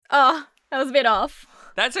Oh, that was a bit off.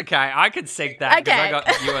 That's okay. I could sync that because Okay. I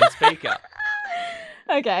got you on speaker.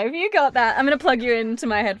 Okay, if you got that, I'm going to plug you into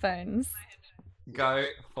my headphones. Go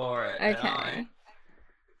for it. Okay.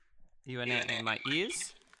 You are now in my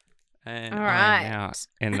ears. And All I am now right.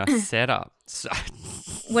 in the setup. So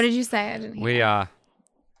What did you say? I didn't hear. we are...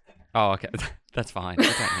 Oh, okay. That's fine. You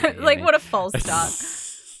don't need to hear Like, me. what a false start.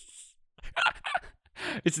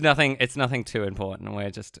 It's nothing too important. We're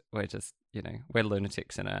just we're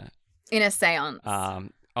lunatics in a In a seance.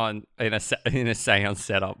 in a seance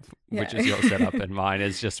setup, which Yeah. is your setup, and mine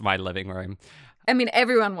is just my living room. I mean,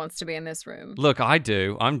 everyone wants to be in this room. Look, I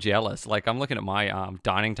do. I'm jealous. Like, I'm looking at my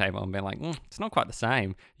dining table and being like, it's not quite the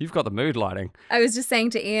same. You've got the mood lighting. I was just saying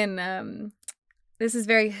to Ian, this is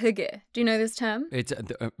very hygge. Do you know this term? It's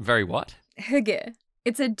very what? Hygge.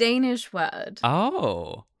 It's a Danish word.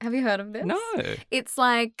 Oh. Have you heard of this? No. It's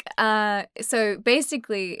like, so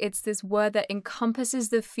basically it's this word that encompasses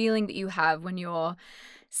the feeling that you have when you're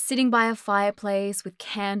sitting by a fireplace with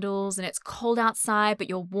candles and it's cold outside, but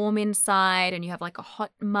you're warm inside and you have like a hot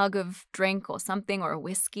mug of drink or something or a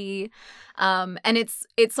whiskey. And it's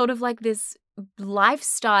sort of like this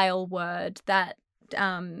lifestyle word that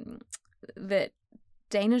that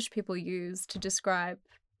Danish people use to describe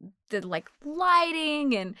the like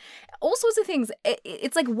lighting and all sorts of things.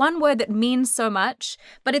 It's like one word that means so much,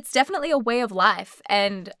 but it's definitely a way of life.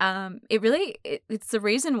 And it's the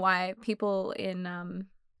reason why people in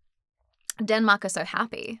Denmark are so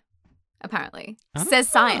happy, apparently. Says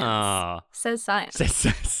science. Says science.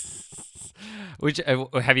 Which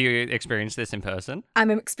have you experienced this in person? I'm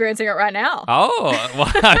experiencing it right now. Oh,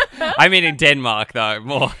 well, I mean in Denmark though.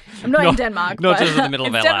 More. I'm not in Denmark, not but just in the middle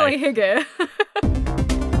of it's LA. definitely hygge.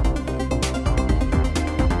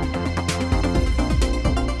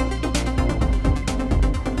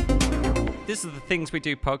 This is the Things We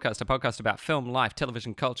Do podcast, a podcast about film, life,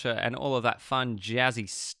 television, culture, and all of that fun, jazzy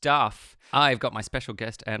stuff. I've got my special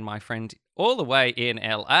guest and my friend all the way in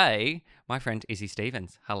LA, my friend Izzy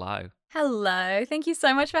Stevens. Hello. Hello. Thank you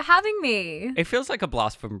so much for having me. It feels like a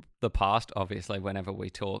blast from the past, obviously, whenever we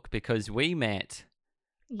talk, because we met,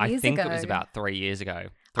 I think it was about 3 years ago.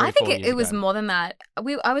 I think it was more than that.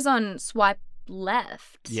 I was on Swipe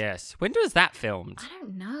Left. Yes. When was that filmed? I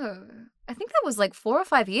don't know. I think that was like 4 or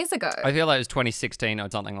 5 years ago. I feel like it was 2016 or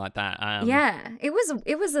something like that. Yeah, it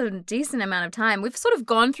was a decent amount of time. We've sort of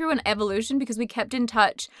gone through an evolution because we kept in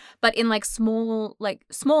touch, but in like small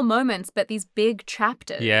moments, but these big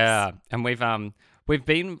chapters. Yeah, and we've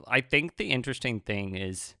been. I think the interesting thing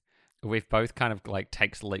is we've both kind of like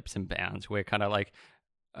takes leaps and bounds. We're kind of like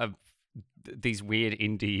these weird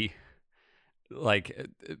indie, like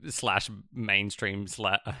slash mainstream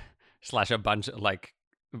slash a bunch of like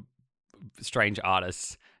strange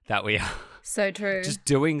artists that we are so true just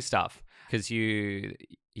doing stuff because you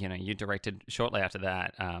directed shortly after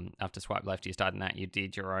that. After Swipe Left, you started that, you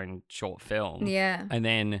did your own short film, and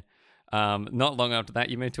then not long after that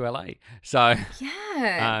you moved to LA, so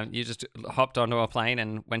you just hopped onto a plane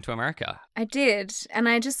and went to America. I did, and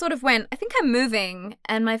I just sort of went, I think I'm moving,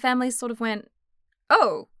 and my family sort of went,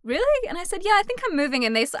 oh really? And I said, yeah, I think I'm moving,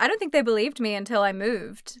 and I don't think they believed me until I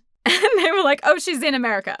moved. And they were like, oh, she's in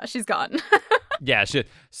America. She's gone. Yeah,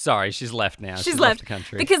 she's left now. She's left the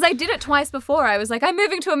country. Because I did it twice before. I was like, I'm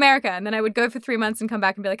moving to America. And then I would go for 3 months and come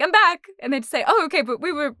back and be like, I'm back. And they'd say, oh, okay, but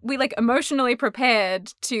we like emotionally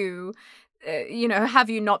prepared to,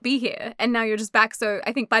 have you not be here. And now you're just back. So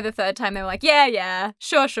I think by the third time they were like, yeah,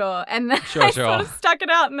 sure. And then I sort of stuck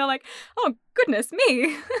it out and they're like, oh, goodness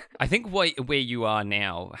me. I think where you are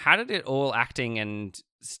now, how did it all acting and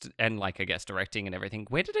like, I guess, directing and everything,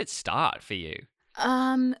 where did it start for you?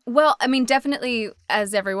 Well, I mean, definitely,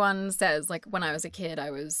 as everyone says, like when I was a kid,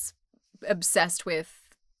 I was obsessed with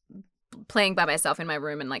playing by myself in my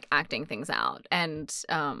room and like acting things out. And,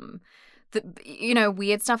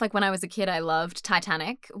 weird stuff. Like when I was a kid, I loved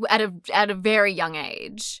Titanic at a very young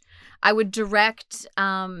age. I would direct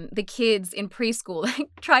the kids in preschool. They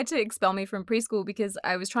tried to expel me from preschool because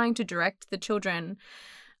I was trying to direct the children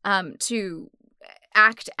to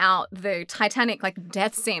act out the Titanic like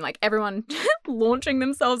death scene, like everyone launching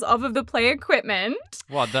themselves off of the play equipment.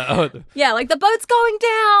 What yeah, like the boat's going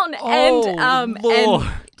down. Oh, Lord.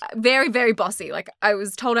 And very, very bossy. Like I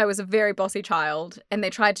was told I was a very bossy child, and they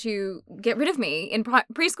tried to get rid of me in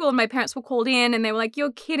preschool. And my parents were called in, and they were like,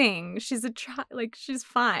 "You're kidding? She's a child. Like she's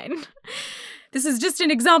fine." This is just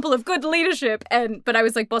an example of good leadership. But I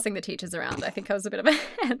was like bossing the teachers around. I think I was a bit of a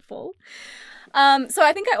handful. So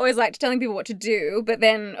I think I always liked telling people what to do. But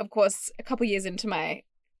then, of course, a couple years into my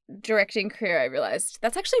directing career, I realized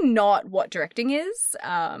that's actually not what directing is.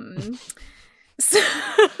 So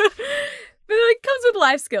it comes with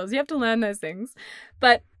life skills. You have to learn those things.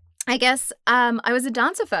 But I guess I was a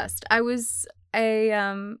dancer first. I was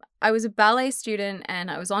a ballet student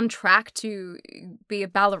and I was on track to be a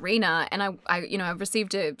ballerina, and I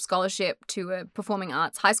received a scholarship to a performing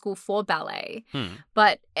arts high school for ballet.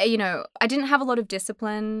 But I didn't have a lot of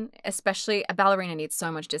discipline, especially a ballerina needs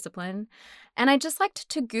so much discipline. And I just liked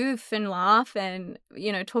to goof and laugh and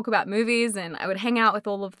talk about movies, and I would hang out with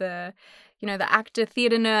all of the the actor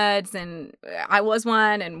theater nerds, and I was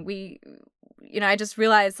one, and we I just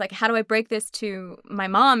realized, like, how do I break this to my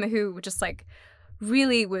mom, who just like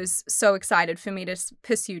really was so excited for me to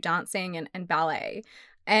pursue dancing and ballet.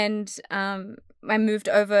 And I moved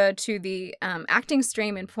over to the acting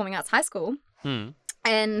stream in performing arts high school. And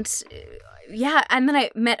and then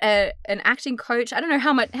I met an acting coach. I don't know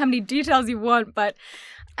how many details you want, but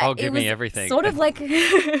give me everything. Sort of like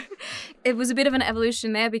it was a bit of an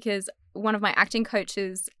evolution there, because one of my acting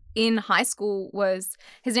coaches in high school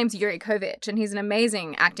his name's Yuri Kovic, and he's an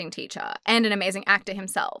amazing acting teacher and an amazing actor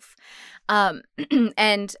himself.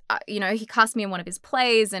 And he cast me in one of his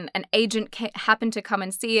plays, and an agent happened to come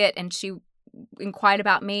and see it, and she inquired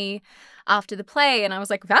about me after the play, and I was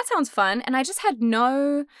like, that sounds fun. And I just had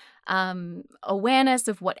no awareness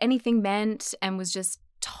of what anything meant, and was just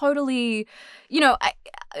totally,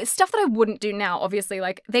 stuff that I wouldn't do now, obviously.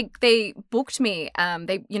 Like, they booked me,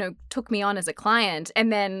 they took me on as a client,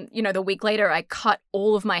 and then the week later I cut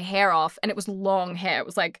all of my hair off, and it was long hair. It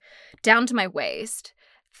was like down to my waist,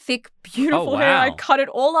 thick, beautiful hair. I cut it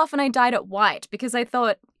all off and I dyed it white, because I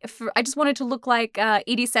thought I just wanted to look like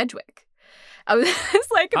Edie Sedgwick. I was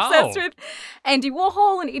like obsessed with Andy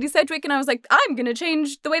Warhol and Edie Sedgwick, and I was like, I'm going to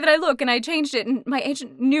change the way that I look. And I changed it, and my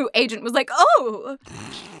new agent was like, oh,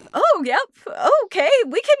 yep, okay,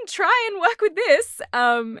 we can try and work with this.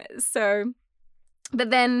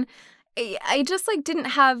 But then I just like didn't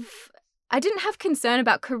have concern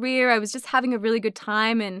about career. I was just having a really good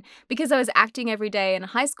time, and because I was acting every day in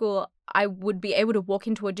high school, I would be able to walk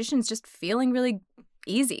into auditions just feeling really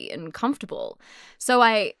easy and comfortable. So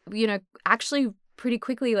I, actually pretty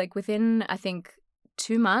quickly, like within, I think,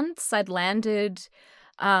 2 months, I'd landed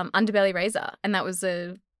Underbelly Razor, and that was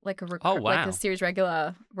like a series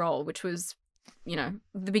regular role, which was,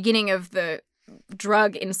 the beginning of the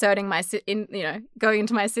drug inserting going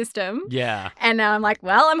into my system. Yeah. And now I'm like,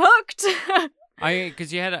 well, I'm hooked.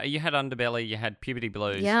 Because you had Underbelly, you had Puberty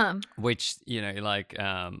Blues. Yeah. Which,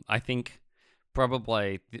 I think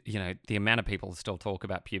probably, the amount of people still talk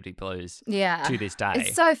about Puberty Blues to this day.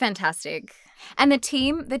 It's so fantastic. And the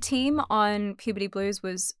team on Puberty Blues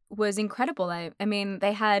was incredible. I mean,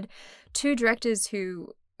 they had 2 directors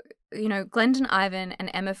who, Glendon Ivan and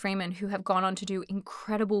Emma Freeman, who have gone on to do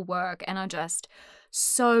incredible work and are just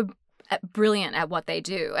so brilliant at what they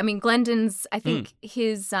do. I mean, Glendon's, I think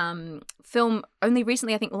his film only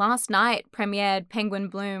recently, I think last night, premiered Penguin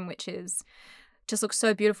Bloom, which just looks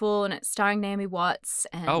so beautiful, and it's starring Naomi Watts.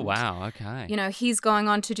 And, oh, wow. Okay. He's going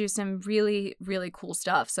on to do some really, really cool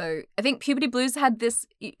stuff. So I think Puberty Blues had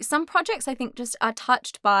some projects I think just are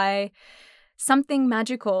touched by something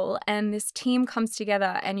magical, and this team comes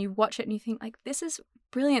together and you watch it and you think, like, this is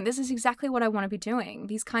brilliant. This is exactly what I want to be doing.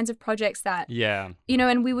 These kinds of projects that,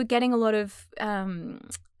 and we were getting a lot of,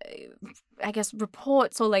 I guess,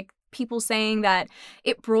 reports or like people saying that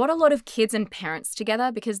it brought a lot of kids and parents together,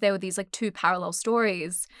 because there were these like 2 parallel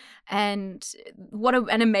stories, and what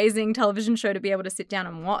an amazing television show to be able to sit down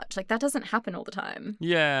and watch. Like, that doesn't happen all the time.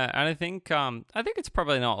 Yeah, and I think it's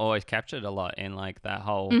probably not always captured a lot in like that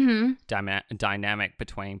whole dynamic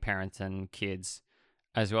between parents and kids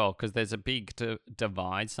as well, because there's a big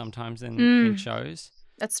divide sometimes in shows.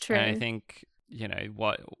 That's true. And I think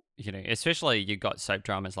especially you got soap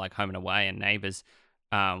dramas like Home and Away and Neighbours,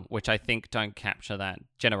 which I think don't capture that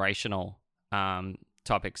generational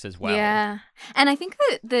topics as well. Yeah. And I think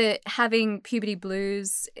that the having Puberty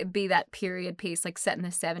Blues be that period piece, like set in the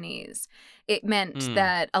 70s, it meant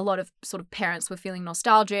that a lot of sort of parents were feeling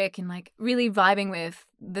nostalgic and like really vibing with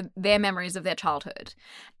their memories of their childhood.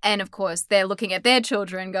 And of course, they're looking at their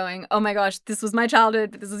children going, oh my gosh, this was my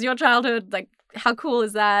childhood, this is your childhood. Like, how cool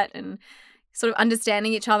is that? And sort of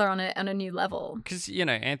understanding each other on a new level. Because,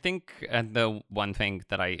 I think the one thing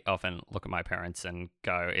that I often look at my parents and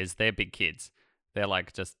go is they're big kids. They're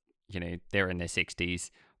like just, they're in their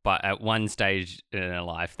 60s. But at one stage in their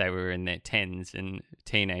life, they were in their 10s and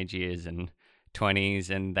teenage years and 20s,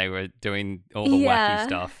 and they were doing all the wacky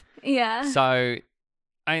stuff. Yeah. So,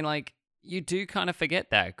 you do kind of forget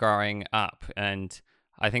that growing up. And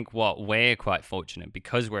I think what we're quite fortunate,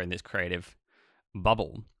 because we're in this creative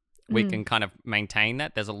bubble, we can kind of maintain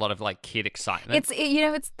that. There's a lot of like kid excitement.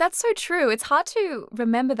 That's so true. It's hard to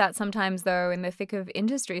remember that sometimes though in the thick of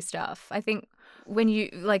industry stuff. I think when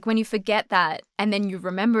you forget that and then you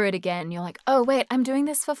remember it again, you're like, oh wait, I'm doing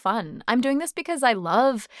this for fun. I'm doing this because I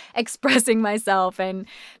love expressing myself and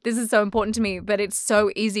this is so important to me. But it's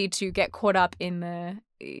so easy to get caught up in the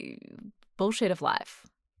bullshit of life.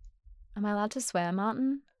 Am I allowed to swear,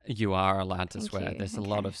 Martin? You are allowed to swear. You. There's Okay. a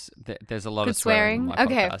lot Good of swearing. On my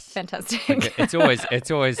Okay, podcast. fantastic. Like,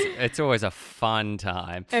 it's always a fun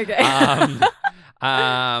time. Okay.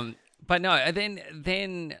 But no,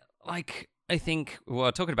 then like I think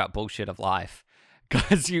we're talking about bullshit of life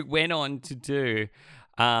because you went on to do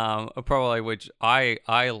probably which I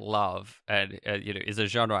love and is a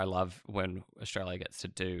genre I love when Australia gets to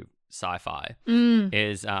do sci-fi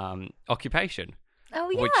is Occupation. Oh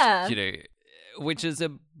yeah. Which is a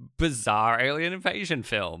bizarre alien invasion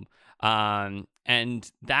film.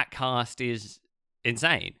 And that cast is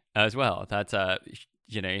insane as well. That's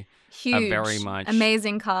huge, a very much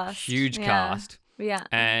amazing cast. Huge cast. Yeah.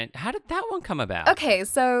 And how did that one come about? Okay,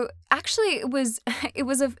 so actually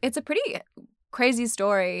it's a pretty crazy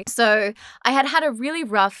story. So I had a really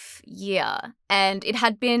rough year and it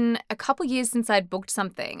had been a couple years since I'd booked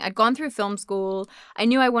something. I'd gone through film school. I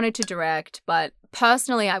knew I wanted to direct, but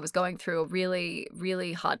personally I was going through a really,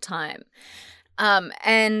 really hard time.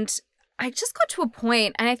 And I just got to a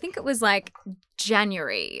point, and I think it was like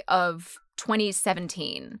January of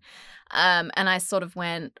 2017. And I sort of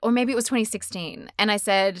went, or maybe it was 2016. And I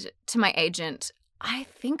said to my agent, I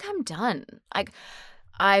think I'm done. Like,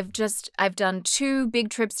 I've done 2 big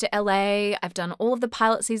trips to LA. I've done all of the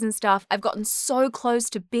pilot season stuff. I've gotten so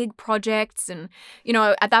close to big projects. And,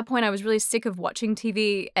 at that point I was really sick of watching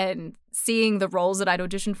TV and seeing the roles that I'd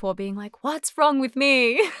auditioned for being like, what's wrong with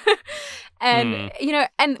me? And,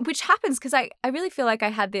 and which happens because I really feel like I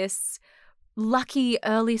had this lucky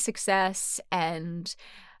early success and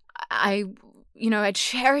I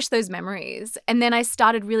cherished those memories. And then I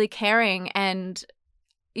started really caring and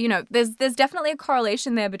there's definitely a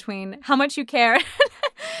correlation there between how much you care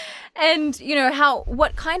and,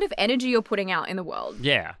 what kind of energy you're putting out in the world.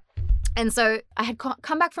 Yeah. And so I had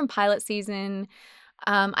come back from pilot season.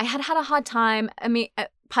 I had a hard time. I mean,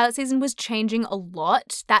 pilot season was changing a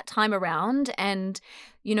lot that time around. And,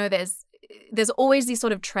 there's always these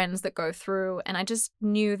sort of trends that go through. And I just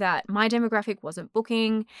knew that my demographic wasn't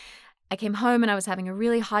booking. I came home and I was having a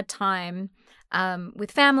really hard time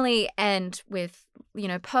with family and with,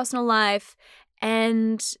 personal life.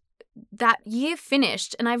 And that year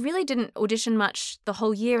finished and I really didn't audition much the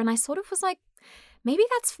whole year. And I sort of was like, maybe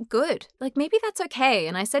that's good. Like, maybe that's okay.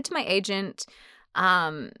 And I said to my agent,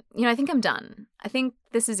 I think I'm done. I think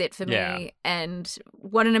this is it for me. And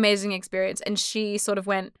what an amazing experience. And she sort of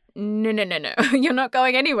went, no, you're not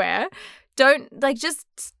going anywhere. Don't, just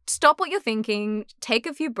stop what you're thinking, take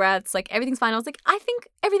a few breaths, everything's fine. I was like, I think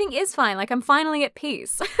everything is fine. I'm finally at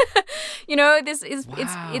peace. This is,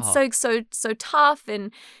 wow. It's so tough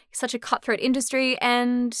and such a cutthroat industry.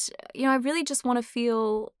 And, I really just want to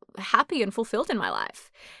feel happy and fulfilled in my life.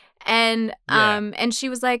 And, and she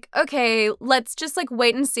was like, okay, let's just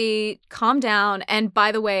wait and see, calm down. And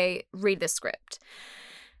by the way, read this script.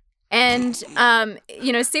 And,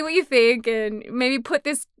 see what you think and maybe put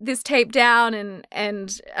this tape down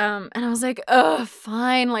and I was like, oh,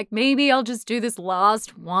 fine. Maybe I'll just do this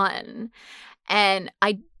last one. And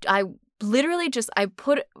I literally just, I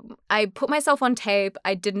put myself on tape.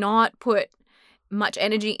 I did not put much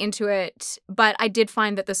energy into it, but I did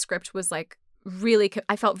find that the script was really,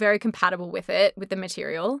 I felt very compatible with it, with the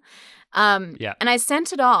material. And I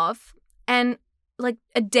sent it off and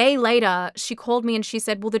a day later, she called me and she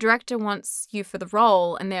said, well, the director wants you for the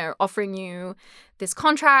role and they're offering you this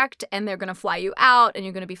contract and they're going to fly you out and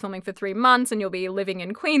you're going to be filming for 3 months and you'll be living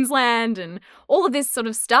in Queensland and all of this sort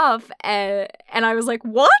of stuff. And I was like,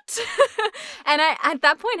 what? And I, at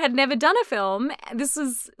that point, had never done a film. This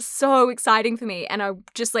was so exciting for me. And I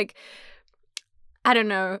just I don't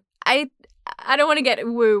know. I don't want to get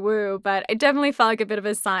woo-woo, but it definitely felt like a bit of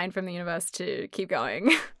a sign from the universe to keep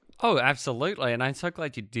going. Oh, absolutely. And I'm so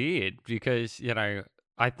glad you did because,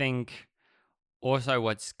 I think also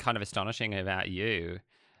what's kind of astonishing about you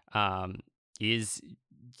is,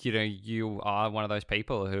 you are one of those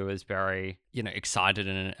people who is very, excited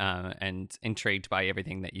and intrigued by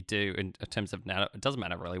everything that you do in terms of now, it doesn't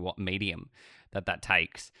matter really what medium that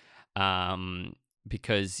takes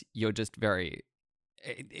because you're just very,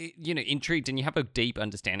 intrigued and you have a deep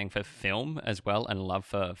understanding for film as well and love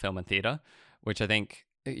for film and theatre, which I think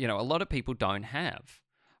a lot of people don't have.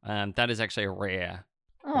 That is actually a rare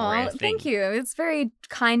Oh, rare thank thing. you. It's very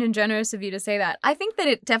kind and generous of you to say that. I think that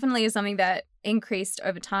it definitely is something that increased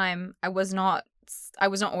over time. I was not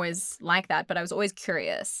always like that, but I was always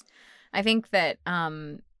curious. I think that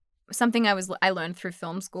something I learned through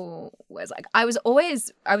film school was like I was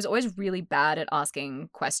always really bad at asking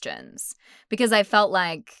questions because I felt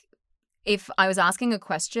like if I was asking a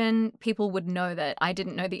question, people would know that I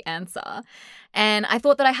didn't know the answer. And I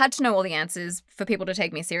thought that I had to know all the answers for people to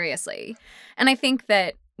take me seriously. And I think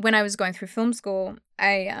that when I was going through film school,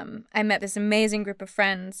 I met this amazing group of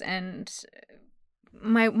friends, and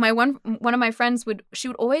my one of my friends would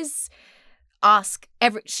always ask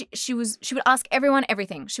she would ask everyone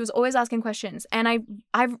everything. She was always asking questions, and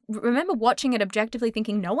I remember watching it objectively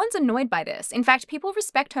thinking no one's annoyed by this. In fact, people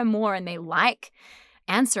respect her more and they like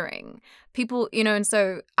answering people, and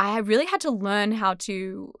so I really had to learn how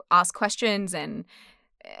to ask questions and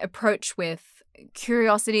approach with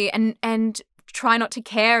curiosity and try not to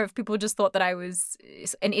care if people just thought that I was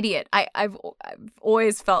an idiot. I've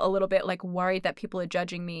always felt a little bit like worried that people are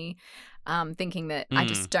judging me, thinking that I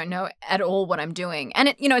just don't know at all what I'm doing. And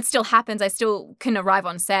it still happens. I still can arrive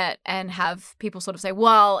on set and have people sort of say,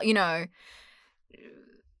 well,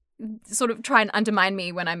 sort of try and undermine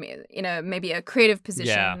me when I'm in maybe a creative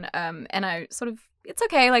position. Yeah. And I sort of, it's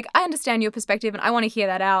okay. Like, I understand your perspective and I want to hear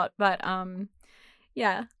that out. But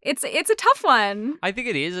yeah, it's a tough one. I think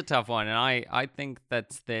it is a tough one, and I think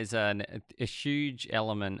that there's a huge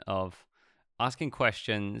element of asking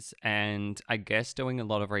questions and I guess doing a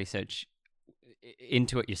lot of research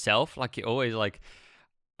into it yourself. Like you always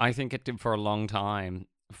I think it did for a long time.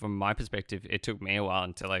 From my perspective, it took me a while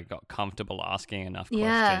until I got comfortable asking enough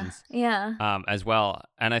questions. Yeah. As well,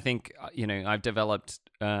 and I think I've developed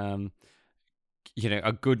a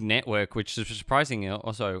good network, which is surprising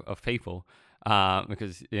also of people.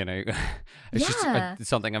 Because it's just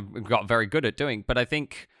something I've got very good at doing. But I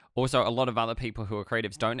think also a lot of other people who are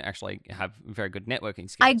creatives don't actually have very good networking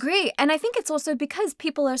skills. I agree. And I think it's also because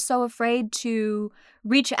people are so afraid to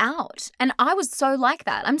reach out. And I was so like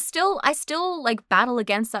that. I still like battle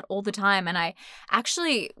against that all the time. And I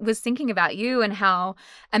actually was thinking about you and how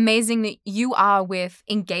amazing that you are with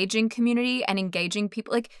engaging community and engaging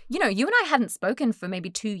people. Like, you and I hadn't spoken for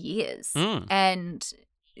maybe 2 years. And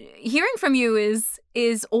hearing from you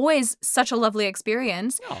is always such a lovely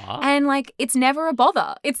experience. Aww. And like it's never a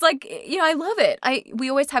bother. It's like I love it. We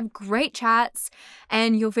always have great chats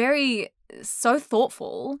and you're so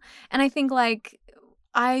thoughtful, and I think like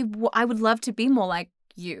I would love to be more like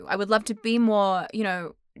you. I would love to be more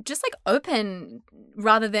just like open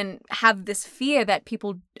rather than have this fear that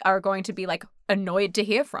people are going to be like annoyed to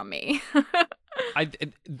hear from me.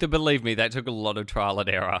 Believe me, that took a lot of trial and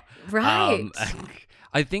error. Right.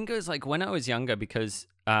 I think it was like when I was younger because,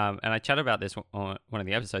 and I chatted about this on one of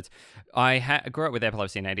the episodes, I grew up with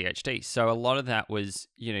epilepsy and ADHD. So a lot of that was,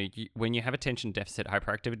 when you have attention deficit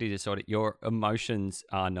hyperactivity disorder, your emotions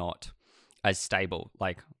are not as stable.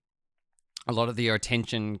 Like a lot of your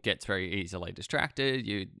attention gets very easily distracted.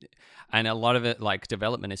 And a lot of it, like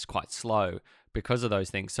development is quite slow because of those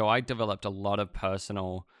things. So I developed a lot of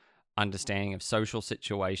personal understanding of social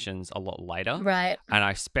situations a lot later. Right. And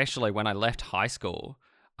especially when I left high school,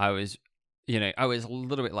 I was a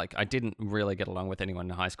little bit like I didn't really get along with anyone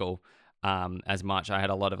in high school as much. I had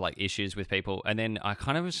a lot of like issues with people. And then I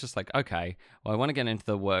kind of was just like, okay, well, I want to get into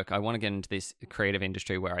the work. I want to get into this creative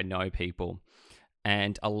industry where I know people.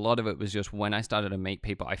 And a lot of it was just when I started to meet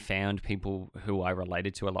people, I found people who I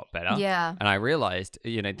related to a lot better. Yeah. And I realized,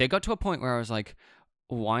 they got to a point where I was like,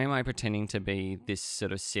 why am I pretending to be this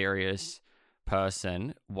sort of serious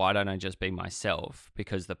person? Why don't I just be myself?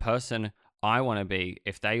 Because the person I want to be,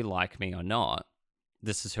 if they like me or not,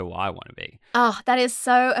 this is who I want to be. Oh, that is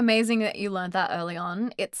so amazing that you learned that early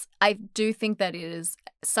on. I do think that it is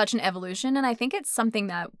such an evolution, and I think it's something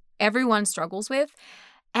that everyone struggles with.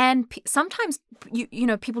 And sometimes,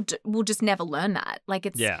 people will just never learn that. Like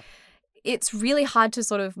it's really hard to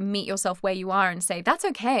sort of meet yourself where you are and say, that's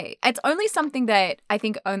okay. It's only something that I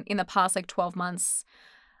think in the past, like 12 months,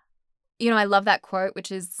 I love that quote,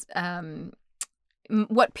 which is,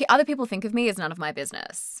 what other people think of me is none of my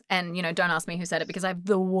business. And, don't ask me who said it because I have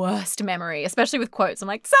the worst memory, especially with quotes. I'm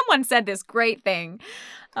like, someone said this great thing.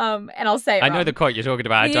 And I'll say it I wrong. know the quote you're talking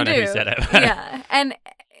about. I don't know who said it.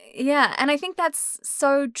 Yeah. And I think that's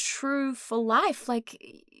so true for life. Like,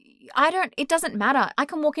 it doesn't matter. I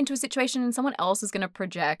can walk into a situation and someone else is going to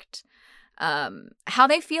project how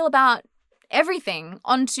they feel about everything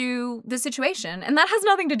onto the situation, and that has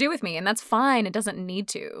nothing to do with me, and that's fine. It doesn't need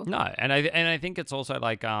to. No, and I think it's also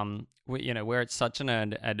like where it's such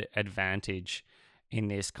an advantage in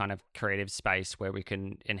this kind of creative space where we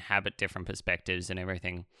can inhabit different perspectives and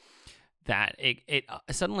everything, that it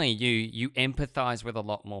suddenly you empathize with a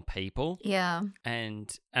lot more people. Yeah.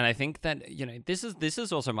 And I think that, this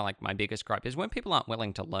is also my biggest gripe is when people aren't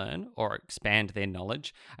willing to learn or expand their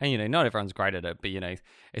knowledge. And not everyone's great at it, but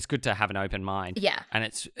it's good to have an open mind. Yeah. And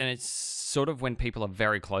it's sort of when people are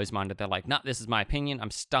very close-minded, they're like, "Nah, this is my opinion.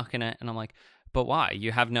 I'm stuck in it." And I'm like, "But why?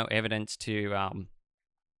 You have no evidence to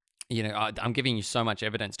I'm giving you so much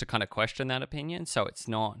evidence to kind of question that opinion, so it's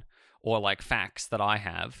not, or like facts that I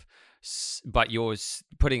have, but you're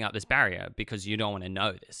putting up this barrier because you don't want to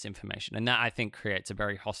know this information." And that, I think, creates a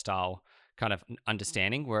very hostile kind of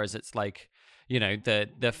understanding. Whereas it's like,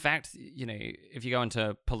 the fact, if you go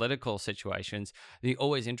into political situations, the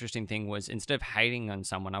always interesting thing was, instead of hating on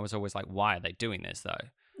someone, I was always like, why are they doing this though?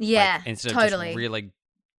 Yeah, Like, instead totally. of just really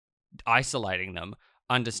isolating them,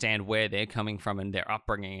 understand where they're coming from and their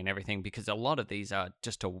upbringing and everything, because a lot of these are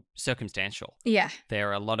just circumstantial. Yeah. There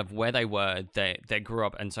are a lot of where they were, they grew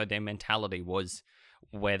up, and so their mentality was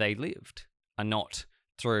where they lived, and not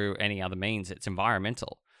through any other means. It's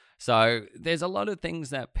environmental. So there's a lot of things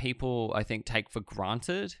that people, I think, take for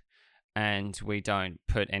granted, and we don't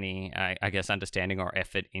put any, I guess, understanding or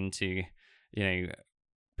effort into,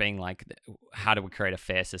 being like, how do we create a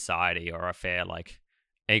fair society or a fair, like,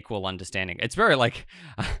 equal understanding? It's very like,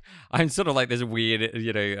 I'm sort of like this weird,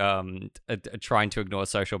 trying to ignore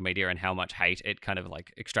social media and how much hate it kind of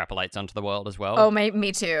like extrapolates onto the world as well. Oh,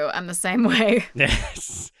 me too. I'm the same way.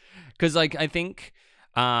 Yes. Because like, I think,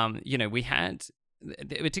 we had,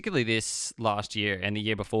 particularly this last year and the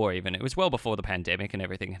year before even, it was well before the pandemic and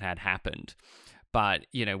everything had happened. But,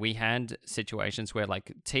 we had situations where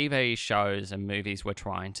like TV shows and movies were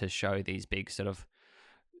trying to show these big sort of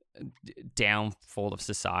downfall of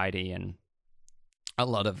society and a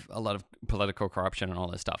lot of political corruption and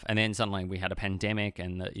all this stuff. And then suddenly we had a pandemic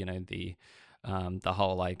and the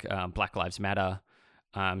whole like Black Lives Matter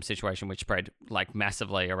situation, which spread like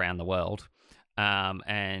massively around the world.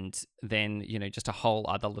 And then, just a whole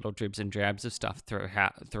other little dribs and drabs of stuff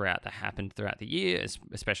throughout that happened throughout the year,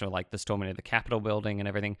 especially like the storming of the Capitol building and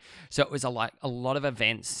everything. So it was a lot of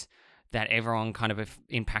events that everyone kind of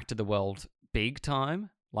impacted the world big time.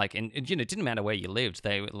 Like, and it didn't matter where you lived.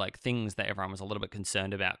 They were like things that everyone was a little bit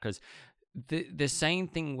concerned about, because the same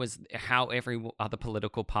thing was how every other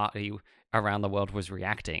political party around the world was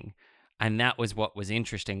reacting. And that was what was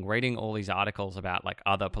interesting, reading all these articles about like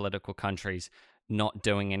other political countries not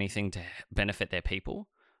doing anything to benefit their people.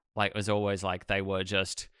 Like, it was always like there was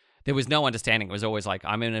no understanding. It was always like,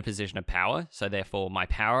 I'm in a position of power, so therefore my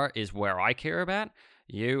power is where I care about.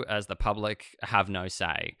 You, as the public, have no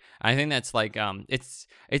say. I think that's like,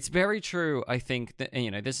 it's very true. I think that,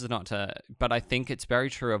 this is not to, but I think it's very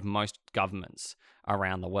true of most governments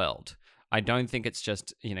around the world. I don't think it's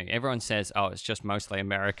just, everyone says, oh, it's just mostly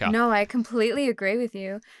America. No, I completely agree with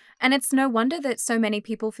you. And it's no wonder that so many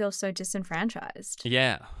people feel so disenfranchised.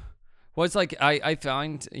 Yeah. Well, it's like, I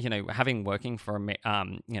find, having working for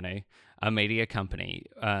a media company,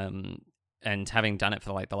 and having done it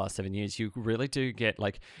for like the last 7 years, you really do get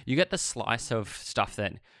like, you get the slice of stuff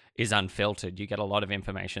that is unfiltered. You get a lot of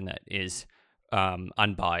information that is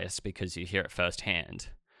unbiased because you hear it firsthand.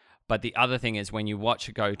 But the other thing is, when you watch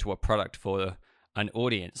it go to a product for an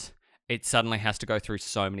audience, it suddenly has to go through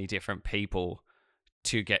so many different people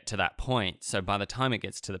to get to that point. So by the time it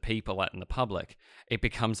gets to the people and the public, it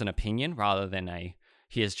becomes an opinion rather than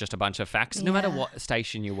here's just a bunch of facts, no matter what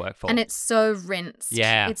station you work for. And it's so rinsed.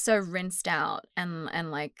 Yeah. It's so rinsed out and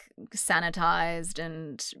like sanitized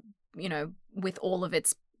and, with all of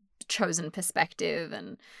its chosen perspective.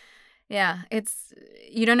 And yeah,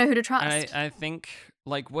 you don't know who to trust. I think,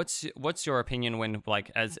 like, what's your opinion when,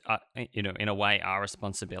 like, as, in a way, our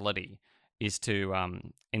responsibility is to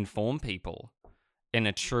inform people in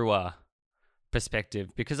a truer perspective?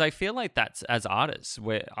 Because I feel like that's, as artists,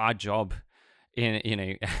 where our job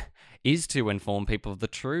is to inform people of the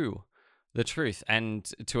truth,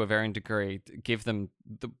 and to a varying degree give them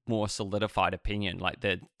the more solidified opinion. Like,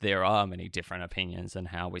 there are many different opinions, and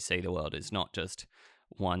how we see the world is not just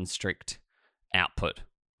one strict output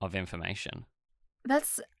of information.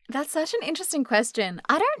 That's such an interesting question.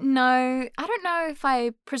 I don't know if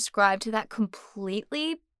I prescribe to that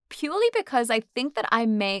completely, purely because I think that I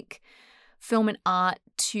make film and art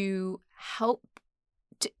to help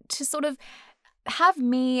to sort of have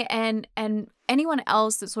me and anyone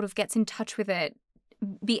else that sort of gets in touch with it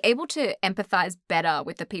be able to empathize better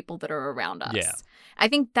with the people that are around us. Yeah. I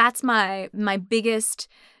think that's my biggest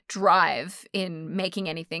drive in making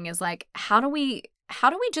anything, is like, how do we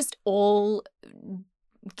just all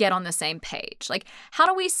get on the same page? Like, how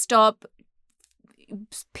do we stop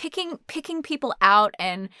picking people out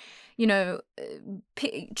and, you know,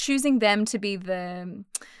 choosing them to be the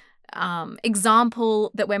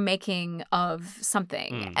example that we're making of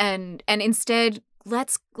something, and instead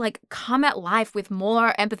let's like come at life with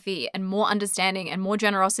more empathy and more understanding and more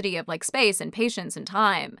generosity of like space and patience and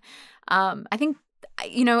time. I think,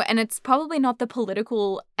 you know, and it's probably not the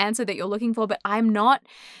political answer that you're looking for, but I'm not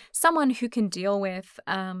someone who can deal with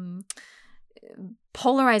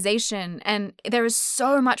polarization, and there is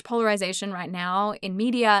so much polarization right now in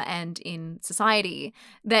media and in society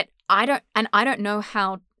that I don't know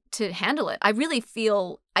how to handle it. I really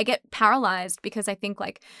feel I get paralyzed because I think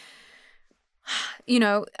like, you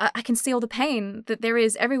know, I can see all the pain that there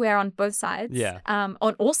is everywhere on both sides, on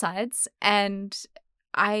all sides, and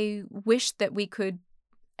I wish that we could,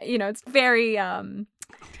 you know, it's very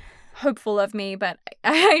hopeful of me, but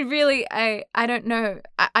I really don't know.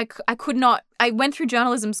 I could not. I went through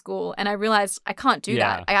journalism school and I realized I can't do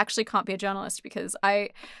that. I actually can't be a journalist because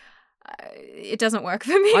it doesn't work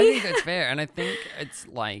for me. I think that's fair, and I think it's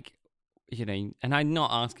like, you know, and I'm not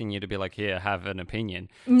asking you to be like, here, have an opinion.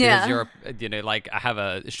 Because you're, you know, like, I have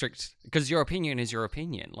a strict, because your opinion is your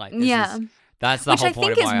opinion. Like, that's the whole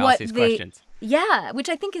point of why I ask these questions. Yeah, which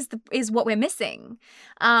I think is what we're missing.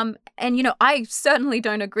 And, you know, I certainly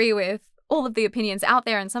don't agree with all of the opinions out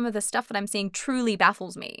there, and some of the stuff that I'm seeing truly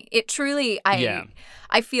baffles me. It truly,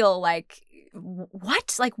 I feel like,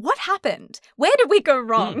 what? Like, what happened? Where did we go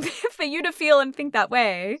wrong for you to feel and think that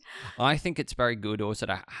way? I think it's very good also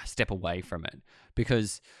to step away from it,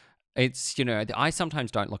 because it's, you know, I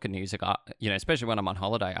sometimes don't look at news. Like, you know, especially when I'm on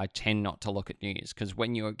holiday, I tend not to look at news, because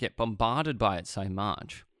when you get bombarded by it so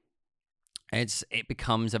much, it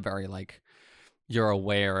becomes a very, like, you're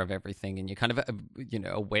aware of everything, and you're kind of, you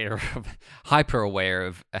know, hyper aware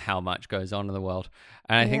of how much goes on in the world.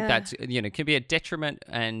 And I think that's, you know, can be a detriment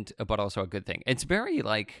but also a good thing. It's very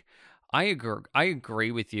like, I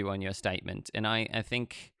agree with you on your statement. And I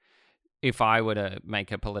think if I were to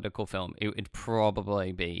make a political film, it would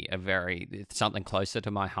probably be something closer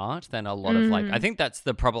to my heart than a lot of, like, I think that's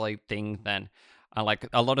the probably thing then. I like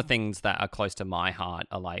a lot of things that are close to my heart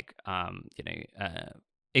are like, you know,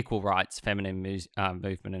 equal rights, feminine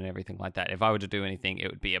movement, and everything like that. If I were to do anything, it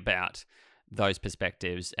would be about those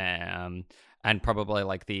perspectives, and probably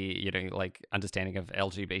like the, you know, like understanding of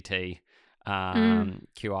LGBT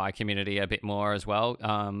QI community a bit more as well.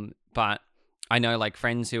 But I know like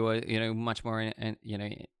friends who are, you know, much more in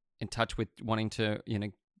touch with wanting to, you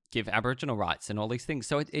know, give Aboriginal rights and all these things.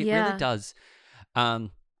 So it really does.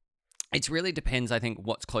 It really depends, I think,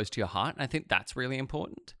 what's close to your heart. And I think that's really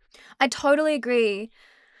important. I totally agree.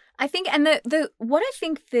 I think, and what I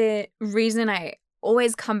think the reason I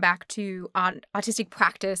always come back to artistic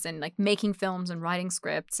practice and like making films and writing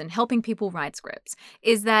scripts and helping people write scripts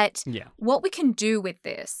is that what we can do with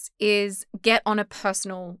this is get on a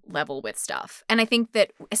personal level with stuff. And I think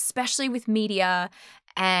that especially with media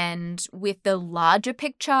and with the larger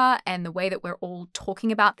picture and the way that we're all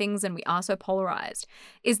talking about things and we are so polarized,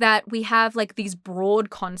 is that we have like these broad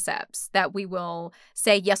concepts that we will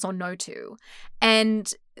say yes or no to,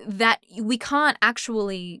 and that we can't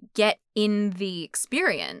actually get in the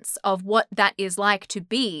experience of what that is like to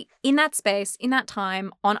be in that space, in that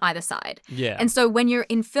time, on either side. Yeah. And so when you're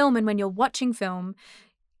in film and when you're watching film,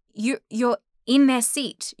 you're in their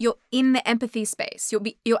seat, you're in the empathy space,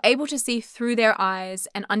 you're able to see through their eyes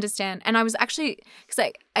and understand. And I was actually,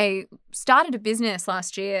 because I started a business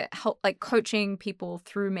last year, coaching people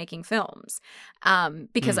through making films,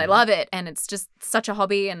 because I love it and it's just such a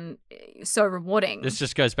hobby and so rewarding. This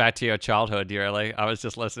just goes back to your childhood, really. I was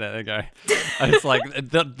just listening and go, it's like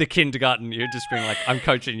the kindergarten, you're just being like, I'm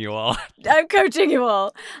coaching you all. I'm coaching you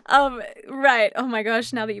all. Right. Oh my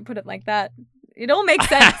gosh, now that you put it like that, it all makes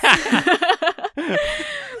sense.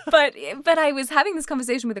 But I was having this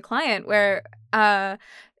conversation with a client where,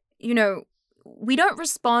 you know, we don't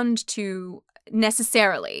respond to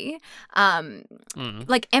necessarily,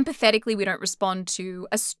 like empathetically, we don't respond to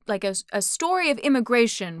a story of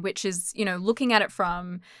immigration, which is, you know, looking at it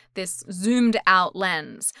from this zoomed out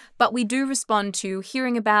lens. But we do respond to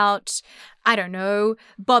hearing about, I don't know,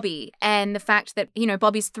 Bobby, and the fact that, you know,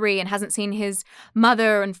 Bobby's 3 and hasn't seen his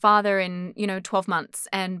mother and father in, you know, 12 months.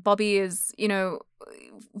 And Bobby is, you know,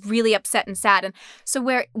 really upset and sad. And so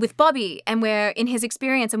we're with Bobby and we're in his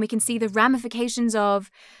experience and we can see the ramifications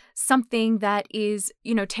of something that is,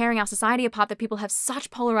 you know, tearing our society apart that people have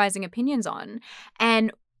such polarizing opinions on.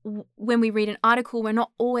 And when we read an article, we're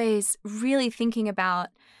not always really thinking about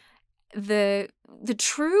the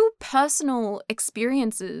true personal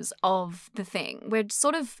experiences of the thing. We're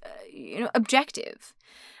sort of, you know, objective.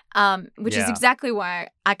 which is Yeah. exactly why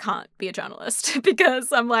I can't be a journalist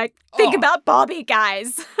because I'm like, think Oh. about Bobby,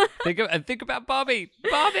 guys. Think about Bobby.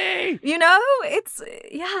 Bobby. You know, it's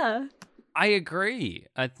yeah. I agree.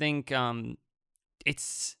 I think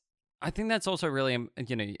it's. I think that's also really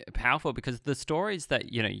powerful because the stories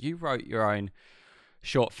that you wrote your own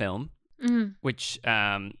short film, which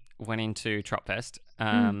went into Tropfest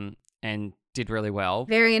and did really well.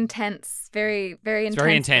 Very intense, very very intense.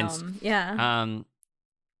 Very intense. Film. Yeah.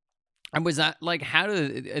 And was that like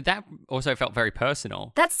that also felt very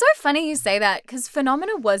personal? That's so funny you say that because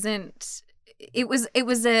Phenomena wasn't. It was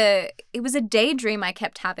a daydream I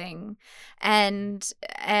kept having, and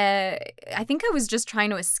I think I was just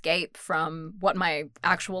trying to escape from what my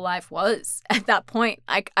actual life was at that point.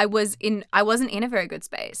 Like I wasn't in a very good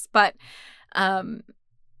space, but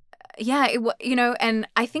yeah, and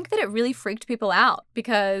I think that it really freaked people out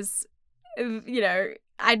because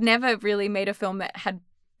I'd never really made a film that had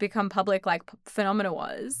become public like Phenomena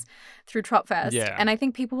was through Tropfest. Yeah. And I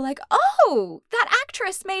think people were like, oh, that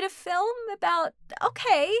actress made a film about,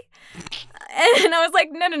 okay. And I was like,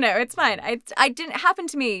 no, it's fine. I didn't happen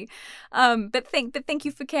to me. But thank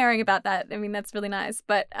you for caring about that. I mean, that's really nice.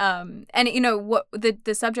 But, and what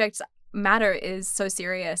the subject matter is so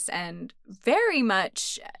serious and very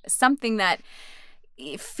much something that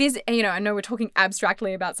I know we're talking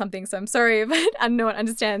abstractly about something, so I'm sorry if no one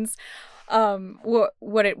understands what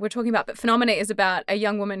we're talking about, but Phenomena is about a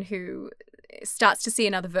young woman who starts to see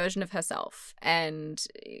another version of herself, and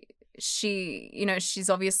she's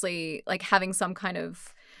obviously like having some kind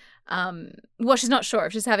of she's not sure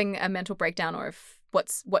if she's having a mental breakdown or if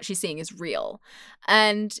what she's seeing is real,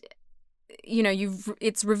 and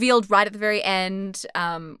it's revealed right at the very end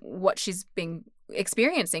what she's been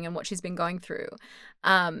experiencing and what she's been going through,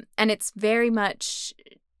 and it's very much.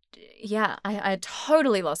 Yeah, I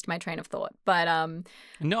totally lost my train of thought, but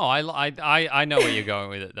No, I know where you're going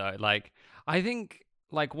with it though. Like, I think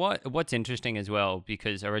like what's interesting as well,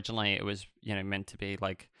 because originally it was meant to be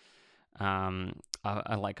like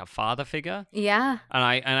like a father figure. Yeah. And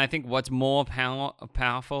I think what's more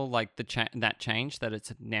powerful, like that change, that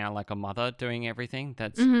it's now like a mother doing everything.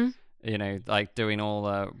 That's like doing all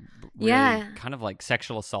the really kind of like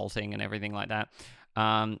sexual assaulting and everything like that.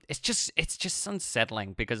 It's just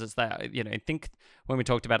unsettling because it's that, I think when we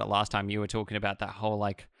talked about it last time, you were talking about that whole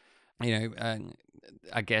like,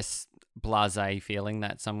 I guess blasé feeling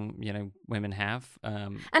that some, women have.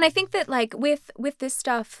 And I think that like with this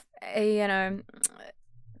stuff,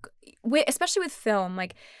 especially with film,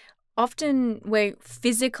 like often we're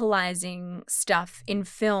physicalizing stuff in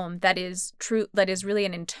film that is really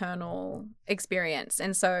an internal experience.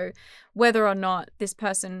 And so whether or not this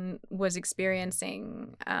person was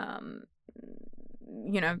experiencing,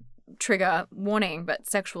 trigger warning, but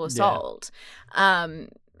sexual assault,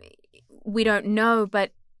 we don't know.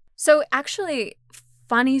 But so actually,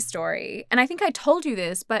 funny story, and I think I told you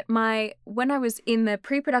this, but when I was in the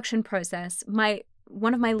pre-production process,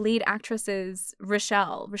 one of my lead actresses,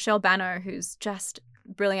 Rochelle Bano, who's just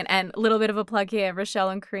brilliant, and a little bit of a plug here, Rochelle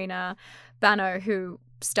and Karina Bano, who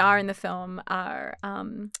star in the film, are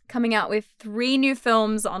coming out with 3 new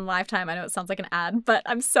films on Lifetime. I know it sounds like an ad, but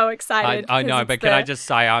I'm so excited. I know, but can I just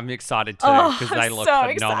say I'm excited too, because they look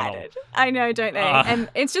so phenomenal. Excited. I know, don't they? And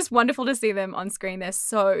it's just wonderful to see them on screen.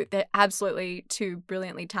 They're absolutely 2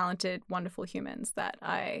 brilliantly talented, wonderful humans that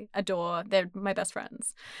I adore. They're my best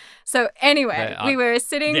friends. So anyway, we were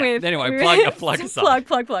sitting with... Anyway, plug aside.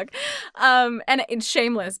 Plug. And it's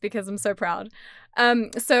shameless because I'm so proud.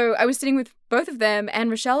 So I was sitting with both of them, and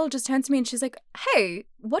Rochelle just turns to me and she's like, hey,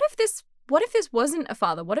 what if this wasn't a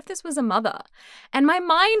father? What if this was a mother? And my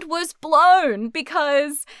mind was blown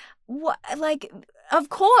because of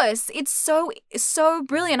course, it's so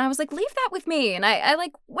brilliant. I was like, leave that with me. And I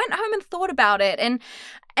like went home and thought about it. And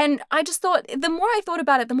I just thought, the more I thought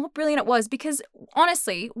about it, the more brilliant it was, because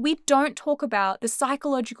honestly, we don't talk about the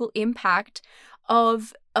psychological impact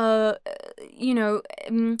of,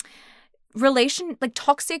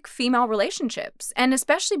 toxic female relationships, and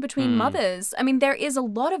especially between mothers. I mean, there is a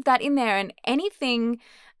lot of that in there, and anything,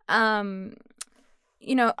 a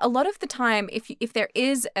lot of the time, if there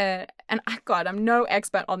is I'm no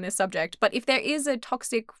expert on this subject, but if there is a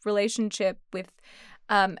toxic relationship with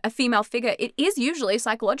a female figure, it is usually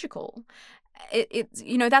psychological. It's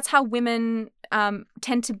that's how women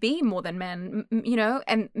tend to be more than men,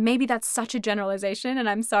 and maybe that's such a generalization, and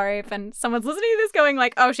I'm sorry if someone's listening to this going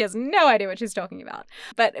like, oh, she has no idea what she's talking about.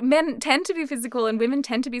 But men tend to be physical and women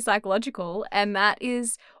tend to be psychological, and that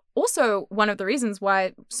is also one of the reasons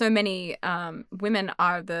why so many women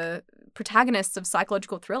are the protagonists of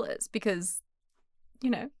psychological thrillers, because,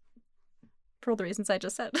 for all the reasons I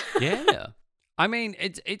just said. Yeah. I mean,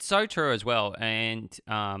 it's so true as well. And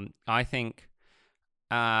I think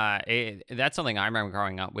that's something I remember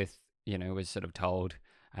growing up with, was sort of told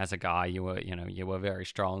as a guy you were very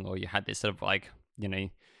strong, or you had this sort of like,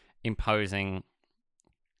 imposing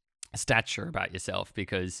stature about yourself,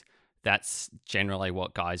 because that's generally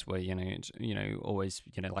what guys were, always,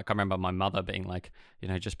 like I remember my mother being like,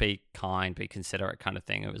 just be kind, be considerate kind of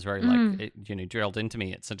thing. It was very like, drilled into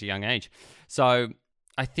me at such a young age. So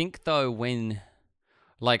I think though, when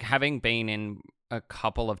like having been in a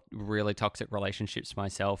couple of really toxic relationships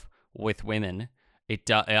myself with women,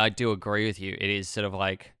 I do agree with you. It is sort of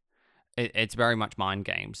like, it's very much mind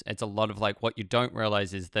games. It's a lot of like, what you don't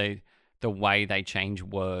realize is the way they change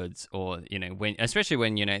words, or especially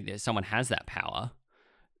when someone has that power,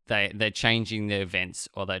 they're changing the events,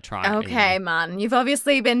 or they're trying. Okay, man, you've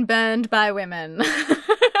obviously been burned by women. Look,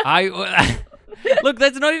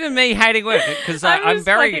 that's not even me hating women, because I'm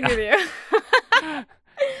very. With you.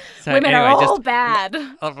 So women anyway, are all bad.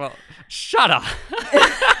 Shut up.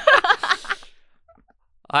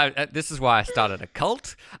 This is why I started a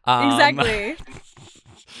cult. Exactly.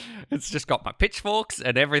 It's just got my pitchforks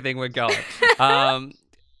and everything we're going.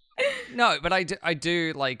 No, but I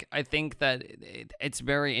do like, I think that it's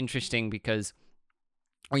very interesting, because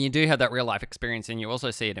when you do have that real life experience and you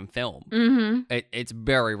also see it in film, it's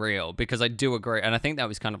very real, because I do agree. And I think that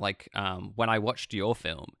was kind of like when I watched your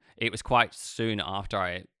film, it was quite soon after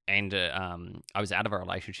I ended, I was out of a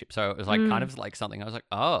relationship. So it was like kind of like something I was like,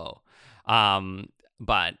 oh.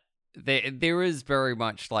 But there is very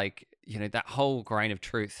much like, that whole grain of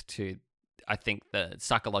truth to, I think, the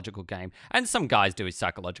psychological game. And some guys do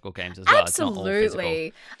psychological games as well. Absolutely. It's not all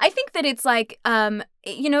physical. I think that it's like,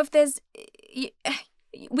 if there's,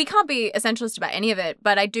 we can't be essentialist about any of it,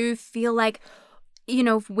 but I do feel like,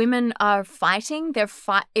 if women are fighting, if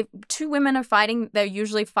two women are fighting, they're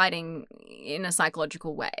usually fighting in a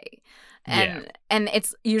psychological way. And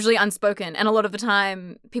it's usually unspoken. And a lot of the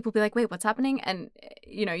time people be like, wait, what's happening? And,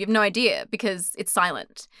 you have no idea, because it's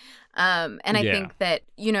silent. And I think that,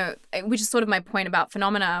 which is sort of my point about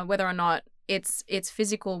phenomena, whether or not it's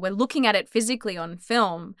physical, we're looking at it physically on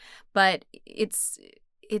film, but it's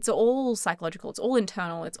all psychological. It's all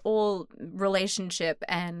internal. It's all relationship.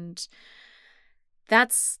 And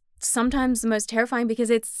that's sometimes the most terrifying,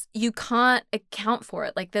 because you can't account for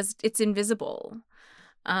it. Like it's invisible.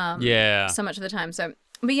 So much of the time. So,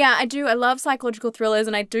 but yeah, I love psychological thrillers,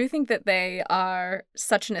 and I do think that they are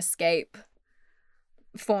such an escape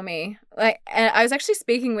for me. Like, I was actually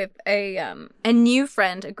speaking with a new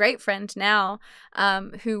friend, a great friend now,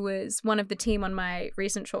 who was one of the team on my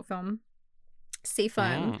recent short film,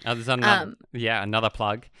 Seafoam. There's another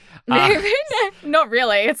plug. Not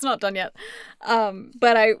really. It's not done yet.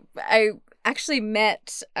 But I actually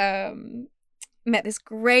met this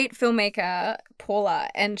great filmmaker, Paula,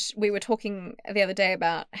 and we were talking the other day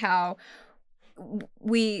about how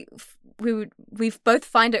we both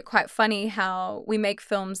find it quite funny how we make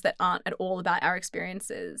films that aren't at all about our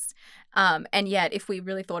experiences, and yet if we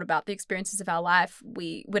really thought about the experiences of our life,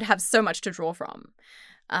 we would have so much to draw from.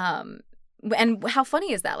 And how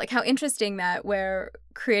funny is that? Like, how interesting that we're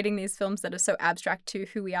creating these films that are so abstract to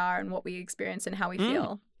who we are and what we experience and how we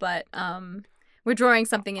feel, but we're drawing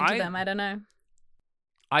something into them. I don't know.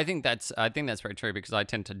 I think that's very true, because I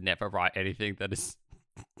tend to never write anything that is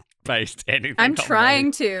based anything. I've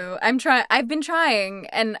been trying,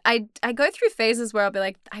 and I go through phases where I'll be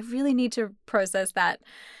like, I really need to process that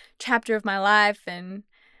chapter of my life, and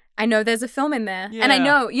I know there's a film in there. Yeah. And I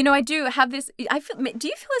know, I do have this, do you feel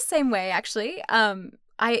the same way, actually?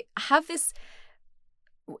 I have this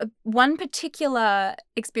one particular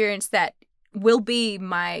experience that will be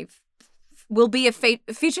a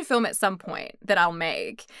feature film at some point that I'll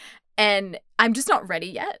make, and I'm just not ready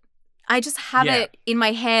yet. I just have it in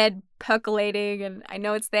my head percolating, and I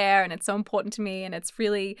know it's there, and it's so important to me, and it's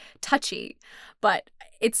really touchy, but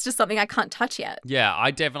it's just something I can't touch yet. Yeah,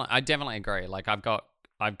 I definitely agree. Like, I've got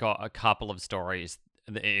a couple of stories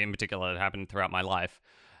in particular that happened throughout my life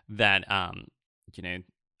that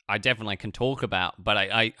I definitely can talk about, but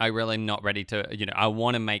I really am not ready to, I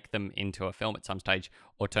want to make them into a film at some stage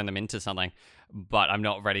or turn them into something, but I'm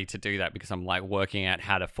not ready to do that, because I'm like working out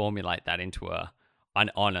how to formulate that into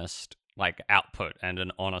an honest like output and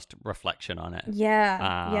an honest reflection on it.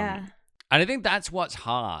 Yeah. And I think that's what's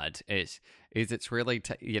hard is it's really,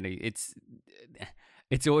 it's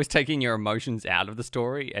always taking your emotions out of the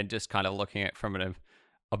story and just kind of looking at it from an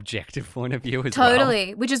objective point of view as well.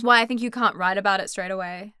 Totally, which is why I think you can't write about it straight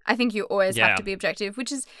away. I think you always have to be objective,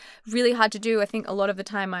 which is really hard to do. I think a lot of the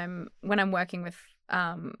time when I'm working with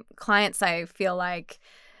clients, I feel like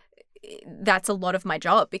that's a lot of my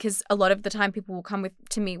job, because a lot of the time people will come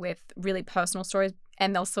to me with really personal stories,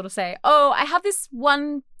 and they'll sort of say, oh, I have this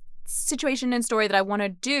one situation and story that I want to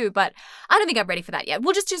do, but I don't think I'm ready for that yet.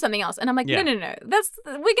 We'll just do something else. And I'm like, Yeah. no.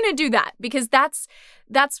 We're going to do that, because that's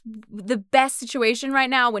the best situation right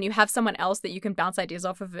now, when you have someone else that you can bounce ideas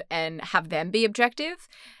off of and have them be objective,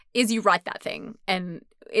 is you write that thing. And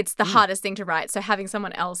it's the hardest thing to write. So having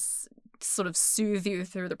someone else sort of soothe you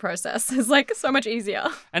through the process is like so much easier.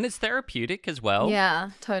 And it's therapeutic as well.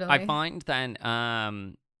 Yeah, totally. I find that,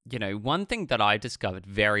 one thing that I discovered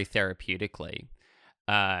very therapeutically,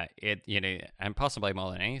 and possibly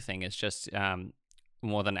more than anything, is just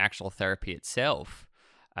more than actual therapy itself,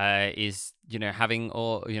 is,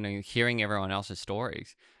 having hearing everyone else's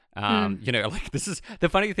stories. Like, this is the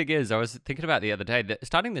funny thing is, I was thinking about the other day that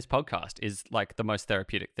starting this podcast is like the most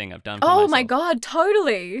therapeutic thing I've done for myself. Oh my God,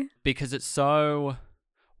 totally. Because it's so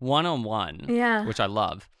one-on-one, Yeah. which I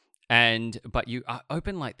love. But you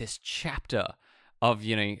open like this chapter of,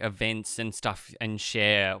 events and stuff and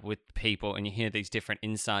share with people, and you hear these different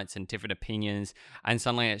insights and different opinions, and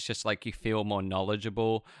suddenly it's just like you feel more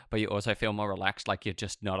knowledgeable, but you also feel more relaxed, like you're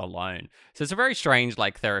just not alone. So it's a very strange,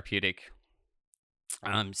 like, therapeutic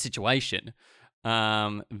situation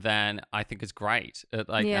then I think is great. And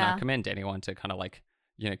I commend anyone to kind of like,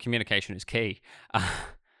 communication is key.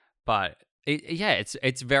 But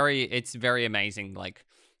it's very amazing. Like,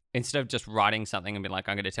 instead of just writing something and being like,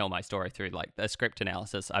 I'm going to tell my story through like the script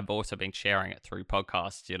analysis, I've also been sharing it through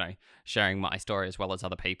podcasts, sharing my story as well as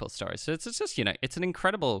other people's stories. So it's just, it's an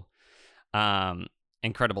incredible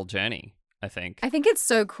journey, I think. I think it's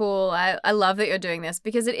so cool. I love that you're doing this,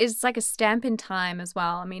 because it is like a stamp in time as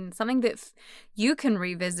well. I mean, something that you can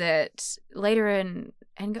revisit later and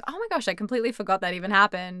go, oh my gosh, I completely forgot that even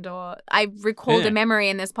happened. Or I recalled a memory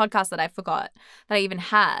in this podcast that I forgot that I even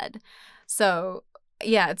had. So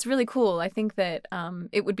yeah, it's really cool. I think that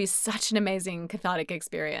it would be such an amazing cathartic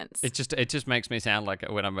experience. It just makes me sound like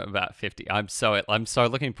when I'm about 50. I'm so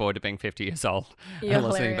looking forward to being 50 years old. You're and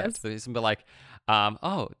listening hilarious. back to this and be like,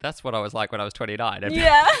 oh, that's what I was like when I was 29.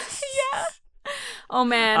 Yeah. Yeah. Oh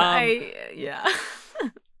man,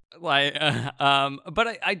 but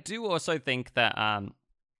I do also think that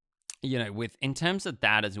in terms of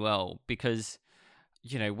that as well, because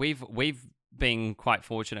we've been quite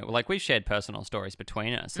fortunate. Like, we've shared personal stories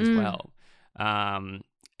between us as well.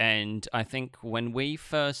 And I think when we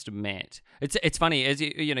first met, it's funny, as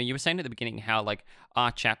you were saying at the beginning, how like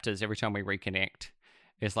our chapters, every time we reconnect,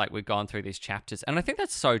 is like we've gone through these chapters. And I think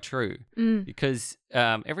that's so true, because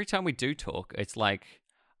every time we do talk, it's like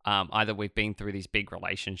either we've been through these big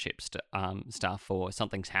relationships stuff, or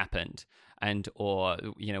something's happened, or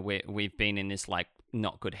we've been in this like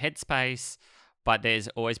not good headspace. But there's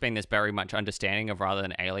always been this very much understanding of, rather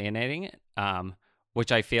than alienating it,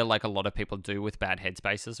 which I feel like a lot of people do with bad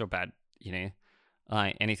headspaces or bad,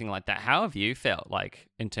 anything like that. How have you felt, like,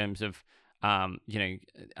 in terms of, do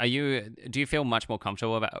you feel much more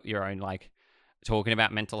comfortable about your own, like, talking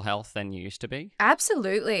about mental health than you used to be?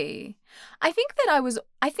 Absolutely. I think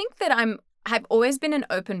that I've always been an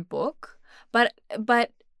open book, but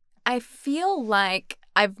I feel like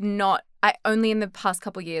only in the past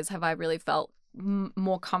couple of years have I really felt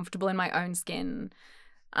more comfortable in my own skin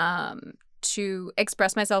to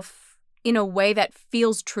express myself in a way that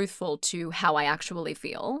feels truthful to how I actually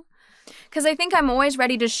feel. Because I think I'm always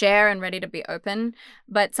ready to share and ready to be open,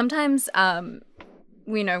 but sometimes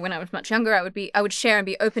when I was much younger, I would share and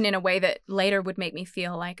be open in a way that later would make me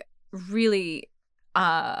feel like really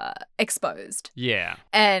exposed. Yeah.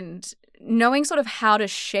 And knowing sort of how to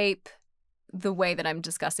shape the way that I'm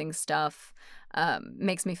discussing stuff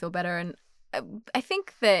makes me feel better. And I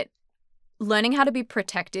think that learning how to be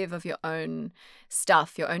protective of your own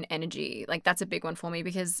stuff, your own energy, like, that's a big one for me,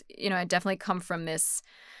 because, I definitely come from this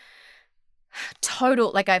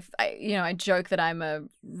total, like, I joke that I'm a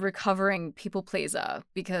recovering people pleaser,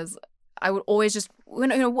 because I would always just,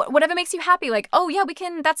 whatever makes you happy, like, oh yeah,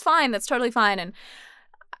 that's fine, that's totally fine. And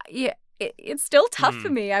yeah, it's still tough for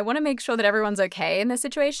me. I want to make sure that everyone's okay in this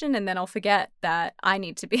situation, and then I'll forget that I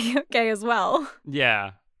need to be okay as well.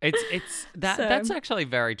 Yeah. That's actually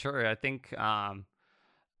very true. I think,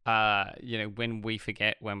 when we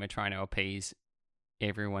forget, when we're trying to appease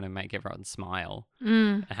everyone and make everyone smile,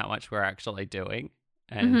 how much we're actually doing,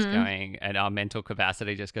 and it's going, and our mental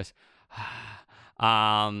capacity just goes,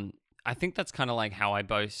 I think that's kind of like how I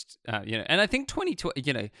boast, and I think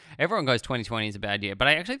 2020, everyone goes 2020 is a bad year, but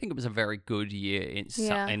I actually think it was a very good year in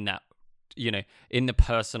that, in the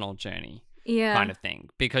personal journey. Yeah. Kind of thing,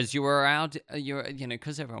 because you were out,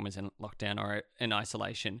 because everyone was in lockdown or in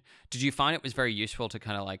isolation. Did you find it was very useful to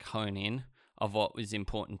kind of like hone in of what was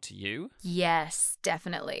important to you? Yes,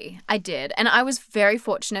 definitely. I did. And I was very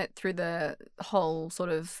fortunate through the whole sort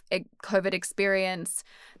of COVID experience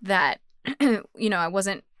that, I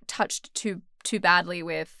wasn't touched too badly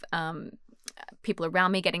with people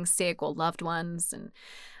around me getting sick or loved ones. And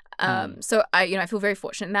so I feel very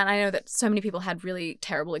fortunate in that. I know that so many people had really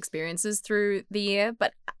terrible experiences through the year,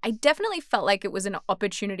 but I definitely felt like it was an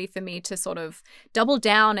opportunity for me to sort of double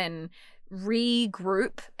down and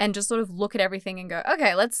regroup and just sort of look at everything and go,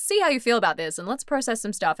 okay, let's see how you feel about this and let's process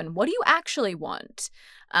some stuff and what do you actually want?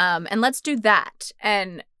 And let's do that.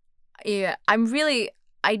 And yeah,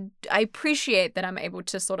 I appreciate that I'm able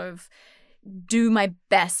to sort of do my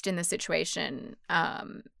best in the situation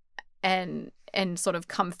and sort of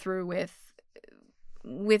come through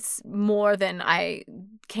with more than I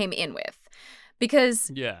came in with, because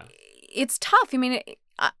it's tough. I mean,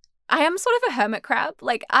 I am sort of a hermit crab.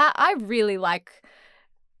 Like I really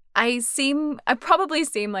I probably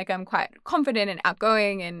seem like I'm quite confident and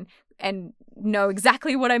outgoing and know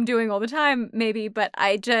exactly what I'm doing all the time, maybe, but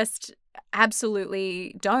I just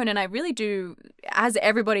absolutely don't. And I really do, as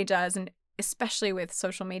everybody does, and especially with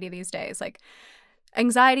social media these days, like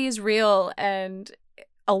anxiety is real and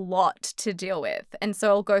a lot to deal with. And so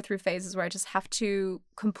I'll go through phases where I just have to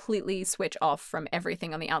completely switch off from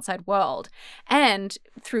everything on the outside world. And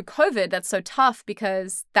through COVID, that's so tough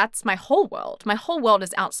because that's my whole world. My whole world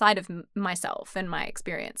is outside of myself and my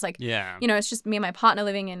experience. Like, it's just me and my partner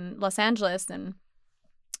living in Los Angeles, and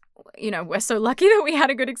we're so lucky that we had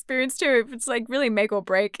a good experience too. It's like really make or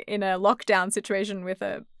break in a lockdown situation with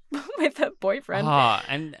a boyfriend.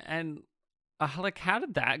 And like, how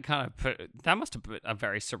did that kind of that must have put a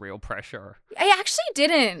very surreal pressure. I actually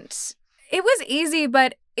didn't. It was easy,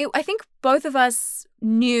 but I think both of us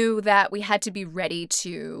knew that we had to be ready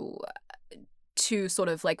to sort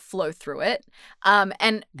of like flow through it,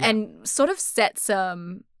 and sort of set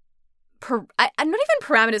some. Not even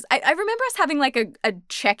parameters. I remember us having like a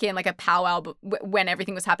check-in, like a powwow when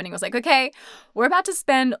everything was happening. It was like, okay, we're about to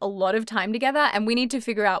spend a lot of time together and we need to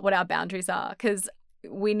figure out what our boundaries are, because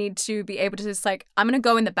we need to be able to just like, I'm going to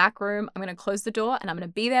go in the back room, I'm going to close the door, and I'm going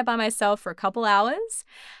to be there by myself for a couple hours,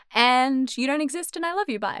 and you don't exist and I love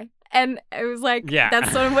you, bye. And it was like,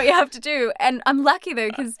 that's sort of what you have to do. And I'm lucky though,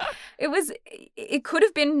 because it could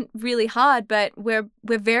have been really hard, but we're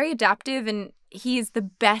very adaptive, and he is the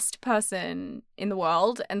best person in the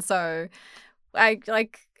world. And so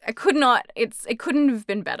it couldn't have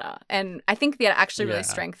been better. And I think that actually really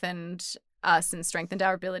strengthened us and strengthened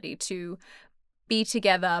our ability to be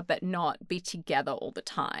together, but not be together all the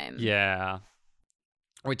time. Yeah.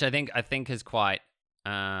 Which I think is quite,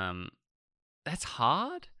 that's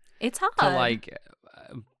hard. It's hard. To like,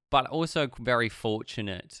 but also very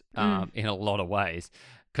fortunate in a lot of ways,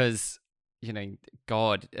 because,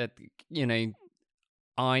 God,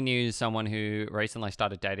 I knew someone who recently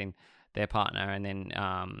started dating their partner, and then,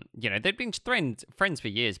 they'd been friends for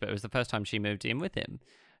years, but it was the first time she moved in with him.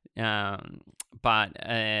 And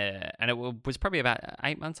it was probably about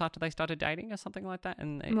 8 months after they started dating or something like that,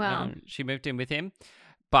 and she moved in with him.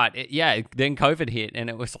 But then COVID hit, and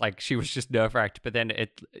it was like she was just nerve-wracked, but then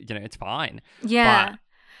it's fine. Yeah.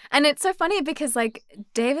 And it's so funny because like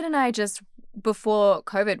David and I just before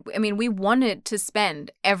COVID, I mean, we wanted to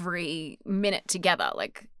spend every minute together,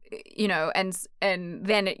 like, and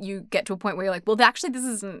then you get to a point where you're like, well, actually this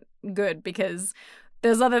isn't good because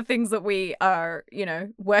there's other things that we are,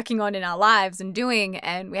 working on in our lives and doing,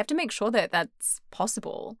 and we have to make sure that that's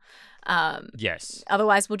possible. Yes.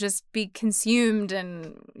 Otherwise, we'll just be consumed,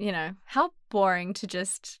 and how boring to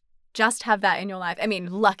just have that in your life. I mean,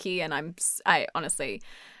 lucky, and I'm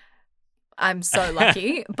so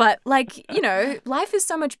lucky, but like, life is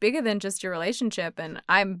so much bigger than just your relationship, and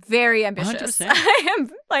I'm very ambitious. 100%. I am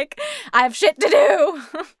like, I have shit to do.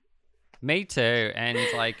 Me too, and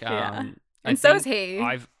like, and so is he.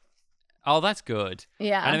 That's good.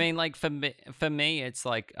 Yeah. And I mean, like for me, it's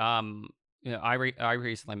like, I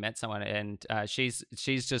recently met someone, and she's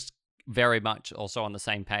just very much also on the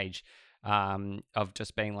same page, of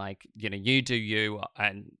just being like, you do you,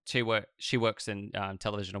 and she works in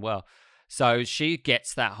television as well. So she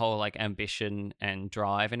gets that whole like ambition and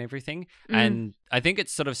drive and everything. And I think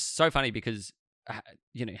it's sort of so funny because,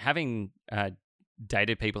 having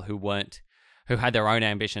dated people who had their own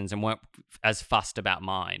ambitions and weren't as fussed about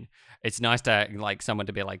mine. It's nice to like someone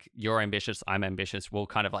to be like, you're ambitious, I'm ambitious. We'll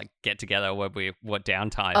kind of like get together when what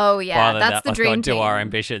downtime. Oh yeah, that's the dream team. Do our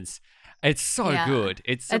ambitions. It's so good.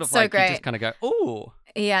 It's sort of so like great. You just kind of go, ooh.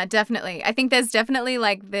 Yeah, definitely. I think there's definitely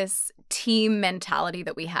like this team mentality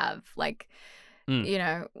that we have. Like,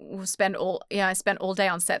 we'll spend I spent all day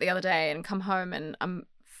on set the other day and come home and I'm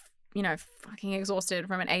fucking exhausted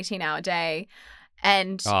from an 18-hour day.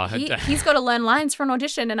 And Oh, he's got to learn lines for an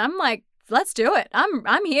audition. And I'm like, let's do it.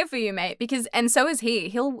 I'm here for you, mate. And so is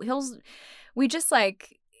he. We just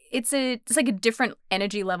like, it's like a different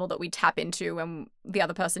energy level that we tap into when the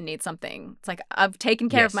other person needs something. It's like, I've taken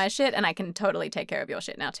care of my shit and I can totally take care of your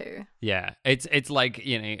shit now too. Yeah. It's like,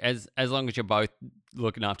 as long as you're both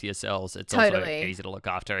looking after yourselves, it's Totally. also easy to look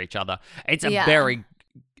after each other. It's a Yeah. very,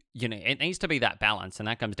 it needs to be that balance, and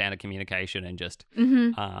that comes down to communication and just,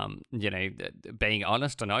 being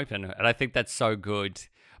honest and open. And I think that's so good.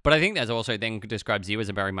 But I think that's also then describes you as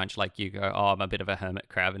a very much like you go, oh, I'm a bit of a hermit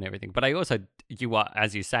crab and everything. But you are,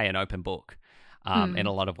 as you say, an open book in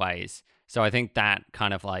a lot of ways. So I think that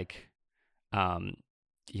kind of like, I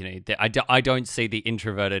don't see the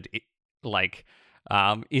introverted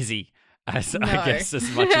Izzy as No. I guess as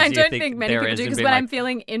much as I you don't think think many there people is, do, and because be when like, I'm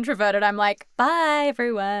feeling introverted, I'm like, bye,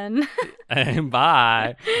 everyone.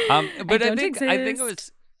 bye. But I don't think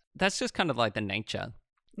exist. that's just kind of like the nature.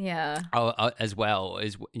 Yeah. As well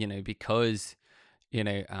as because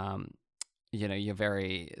you're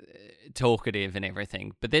very talkative and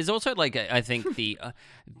everything, but there's also like I think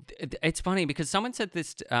it's funny because someone said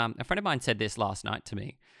this, a friend of mine said this last night to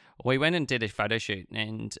me. We went and did a photo shoot,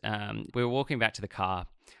 and we were walking back to the car,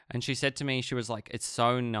 and she said to me, she was like, it's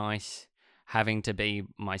so nice having to be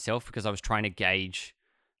myself, because I was trying to gauge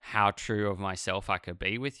how true of myself I could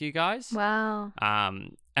be with you guys. Wow.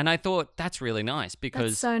 And I thought that's really nice,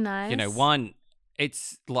 because That's so nice. one,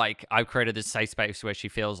 it's like I've created this safe space where she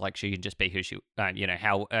feels like she can just be who she,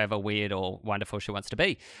 however weird or wonderful she wants to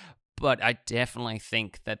be. But I definitely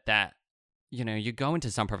think that you go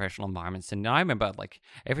into some professional environments, and I remember like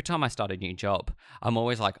every time I start a new job, I'm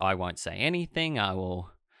always like, I won't say anything. I will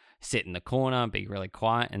sit in the corner, be really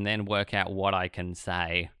quiet, and then work out what I can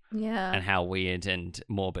say. Yeah. And how weird and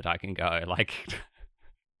morbid I can go. Like,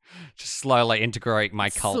 just slowly integrate my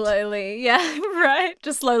cult. Slowly. Yeah, right.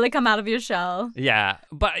 Just slowly come out of your shell. Yeah.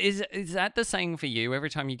 But is that the same for you every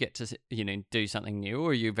time you get to, do something new? Or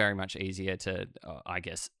are you very much easier to, I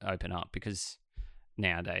guess, open up? Because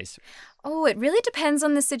nowadays. Oh, it really depends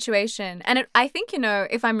on the situation. And I think,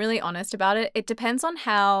 if I'm really honest about it, it depends on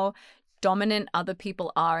how dominant other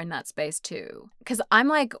people are in that space too. Because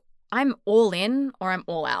I'm all in or I'm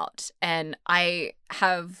all out. And I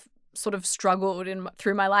have sort of struggled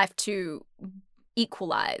through my life to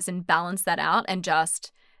equalize and balance that out and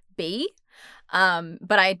just be.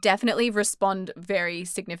 But I definitely respond very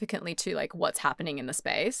significantly to like what's happening in the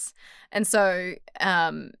space. And so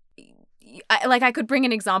I could bring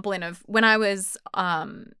an example in of when I was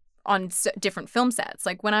on different film sets.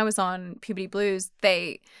 Like when I was on Puberty Blues,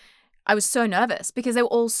 I was so nervous because they were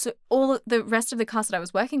all the rest of the cast that I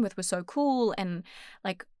was working with was so cool and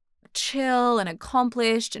like chill and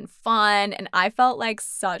accomplished and fun, and I felt like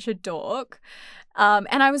such a dork. And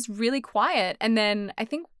I was really quiet. And then I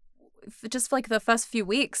think just for like the first few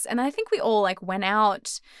weeks, and I think we all like went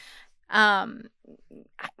out. I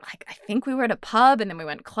think we were at a pub and then we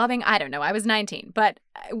went clubbing. I don't know. I was 19, but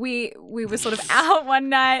we were sort of out one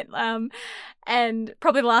night. And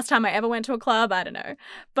probably the last time I ever went to a club. I don't know,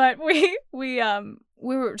 but we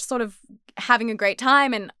were sort of having a great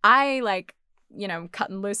time, and I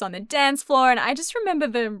cutting loose on the dance floor. And I just remember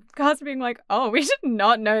the cast being like, "Oh, we did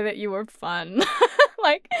not know that you were fun."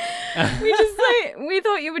 We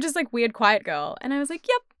thought you were just like weird, quiet girl. And I was like,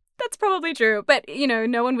 "Yep. That's probably true." But,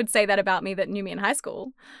 no one would say that about me that knew me in high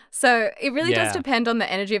school. So it really does depend on the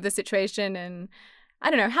energy of the situation and,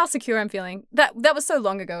 I don't know, how secure I'm feeling. That was so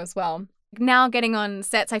long ago as well. Now getting on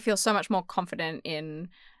sets, I feel so much more confident in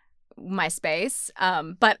my space.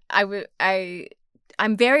 But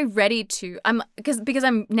I'm very ready to, because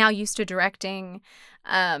I'm now used to directing,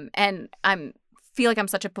 and feel like I'm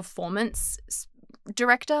such a performance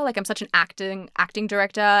director, like I'm such an acting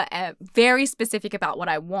director, very specific about what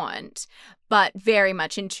I want, but very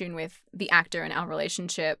much in tune with the actor and our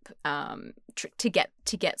relationship, to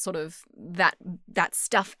get sort of that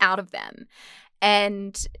stuff out of them.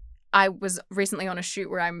 And I was recently on a shoot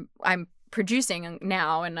where I'm producing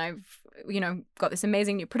now, and I've got this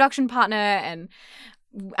amazing new production partner, and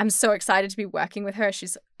I'm so excited to be working with her.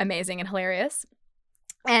 She's amazing and hilarious.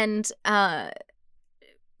 And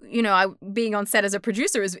being on set as a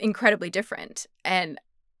producer is incredibly different. And,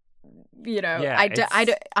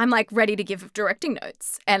 I'm like ready to give directing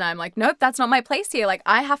notes. And I'm like, nope, that's not my place here. Like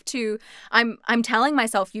I'm telling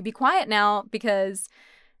myself, you be quiet now, because,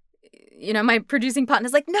 my producing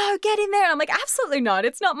partner's like, no, get in there. And I'm like, absolutely not.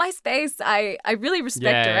 It's not my space. I really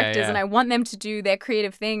respect directors and I want them to do their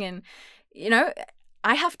creative thing. And,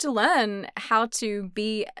 I have to learn how to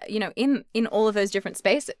be, in all of those different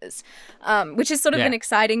spaces, which is sort of an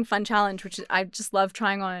exciting, fun challenge, which I just love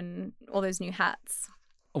trying on all those new hats.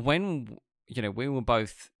 When, we were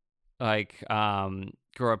both like,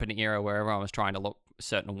 grew up in an era where everyone was trying to look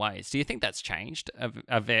certain ways. Do you think that's changed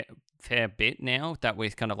a fair bit now that we're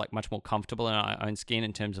kind of like much more comfortable in our own skin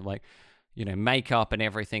in terms of like, makeup and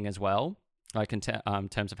everything as well? Like in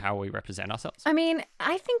terms of how we represent ourselves? I mean,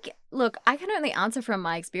 I think, look, I can only answer from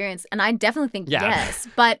my experience, and I definitely think yes.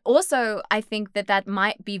 But also, I think that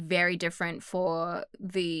might be very different for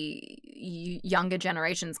the younger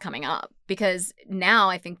generations coming up. Because now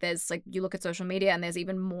I think there's, like, you look at social media and there's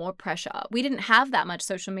even more pressure. We didn't have that much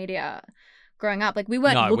social media growing up. Like, we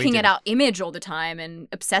weren't looking at our image all the time and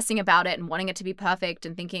obsessing about it and wanting it to be perfect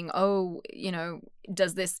and thinking, oh,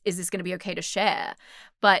 is this going to be okay to share?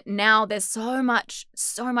 But now there's so much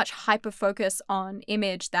hyper focus on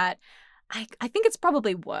image that I think it's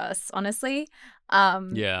probably worse, honestly.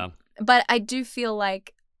 But I do feel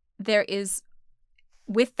like there is,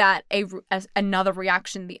 with that, another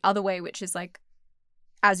reaction the other way, which is like,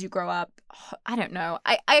 as you grow up, I don't know.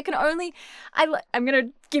 I'm going to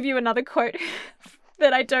give you another quote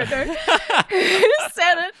that I don't know who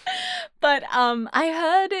said it. But I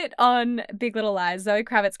heard it on Big Little Lies. Zoe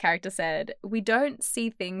Kravitz's character said, "We don't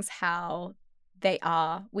see things how they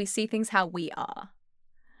are. We see things how we are."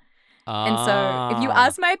 And so if you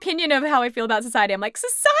ask my opinion of how I feel about society, I'm like,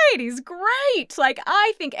 society's great. Like,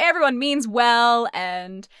 I think everyone means well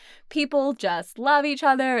and people just love each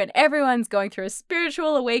other and everyone's going through a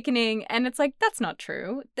spiritual awakening. And it's like, that's not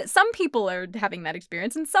true. Some people are having that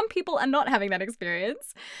experience and some people are not having that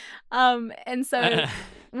experience. And so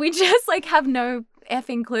we just like have no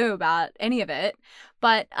effing clue about any of it.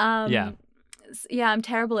 But yeah, I'm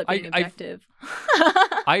terrible at being objective.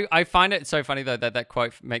 I find it so funny though that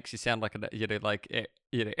quote makes you sound like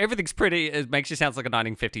everything's pretty. It makes you sound like a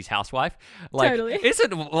 1950s housewife. Like, totally.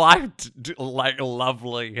 Isn't life like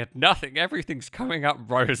lovely? Nothing. Everything's coming up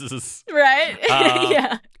roses. Right.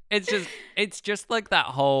 Yeah. It's just like that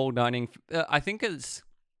whole I think it's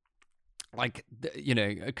like,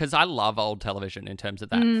 because I love old television in terms of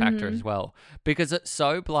that factor as well, because it's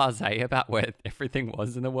so blasé about where everything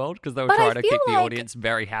was in the world, because they were trying to keep the audience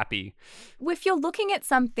very happy. If you're looking at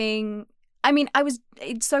something, I mean,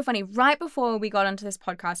 it's so funny. Right before we got onto this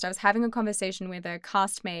podcast, I was having a conversation with a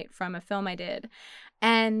castmate from a film I did.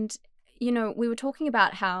 And, we were talking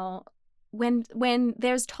about how when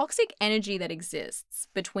there's toxic energy that exists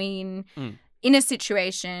between in a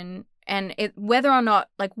situation, and whether or not,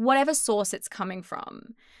 like, whatever source it's coming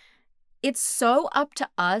from, it's so up to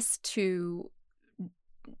us to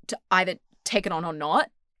either take it on or not.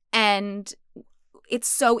 And it's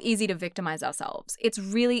so easy to victimize ourselves. It's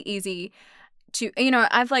really easy to,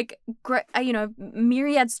 I've like,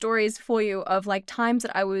 myriad stories for you of like times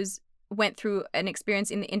that I went through an experience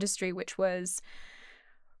in the industry which was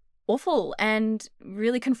awful and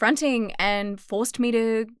really confronting and forced me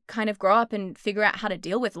to kind of grow up and figure out how to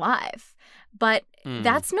deal with life. But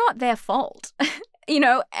that's not their fault,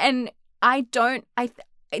 and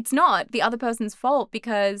it's not the other person's fault,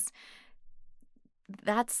 because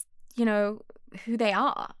that's, who they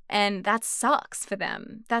are, and that sucks for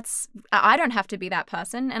them. I don't have to be that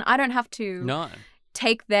person, and I don't have to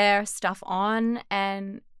take their stuff on,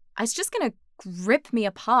 and it's just going to rip me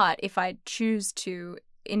apart if I choose to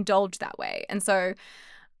indulge that way. And so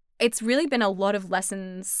it's really been a lot of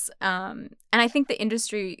lessons, and I think the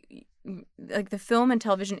industry, like the film and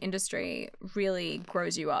television industry, really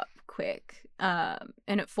grows you up quick, and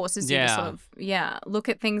it forces you to sort of look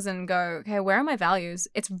at things and go, okay, where are my values?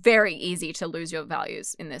 It's very easy to lose your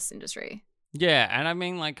values in this industry. And I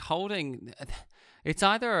mean, like, it's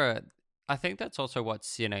either I think that's also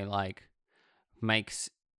what's like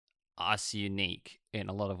makes us unique in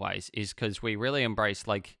a lot of ways, is because we really embrace,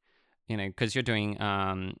 like, because you're doing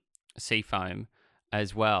Seafoam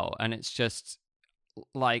as well, and it's just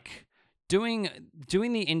like doing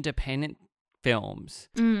the independent films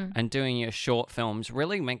and doing your short films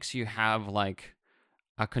really makes you have like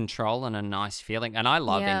a control and a nice feeling. And I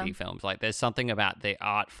love indie films. Like, there's something about the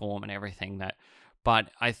art form and everything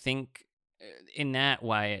but I think in that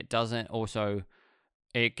way it doesn't also,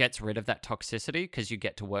 it gets rid of that toxicity, because you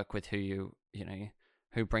get to work with who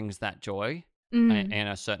brings that joy in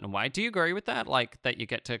a certain way. Do you agree with that? Like, that you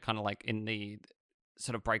get to kind of like in the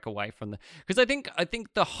sort of break away from because I think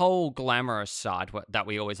the whole glamorous side that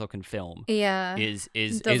we always look in film is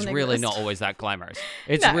really not always that glamorous.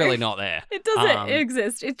 It's really not there. It doesn't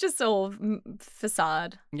exist. It's just all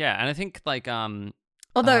facade. Yeah, and I think like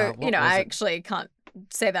although I actually can't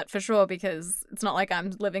say that for sure because it's not like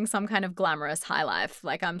I'm living some kind of glamorous high life,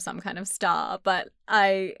 like I'm some kind of star. But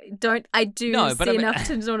I do No, but see I mean- enough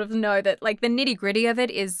to sort of know that like the nitty gritty of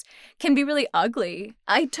it can be really ugly.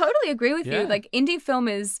 I totally agree with Yeah. you. Like indie film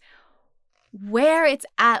is where it's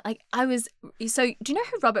at. Like so do you know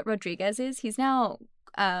who Robert Rodriguez is? He's now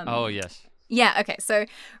Oh, yes. yeah, okay. So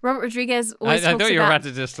Robert Rodriguez I always talks thought you were about about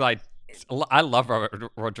to just like, I love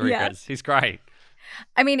Robert Rodriguez. He's great.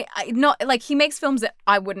 I mean, not like he makes films that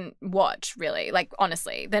I wouldn't watch, really. Like,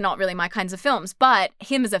 honestly, they're not really my kinds of films. But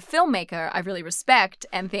him as a filmmaker, I really respect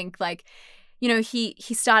and think like, you know, he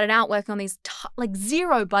started out working on these like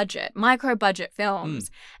zero budget, micro budget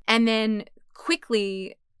films, and then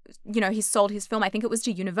quickly, you know, he sold his film. I think it was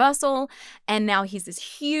to Universal, and now he's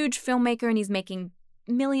this huge filmmaker, and he's making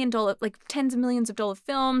 $1 million, like tens of millions of dollar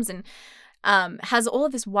films, and has all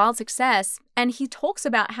of this wild success. And he talks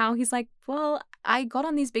about how he's like, well, I got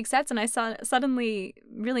on these big sets and I suddenly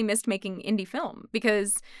really missed making indie film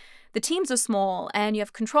because the teams are small and you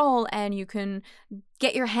have control and you can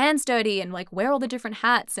get your hands dirty and like wear all the different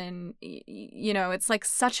hats. And, you know, it's like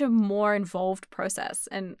such a more involved process.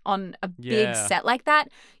 And on a big set like that,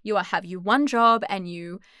 you have one job and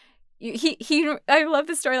I love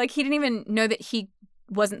this story. Like he didn't even know that he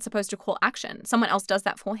wasn't supposed to call action. Someone else does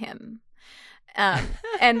that for him.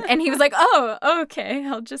 And he was like, oh, okay,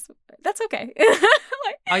 that's okay.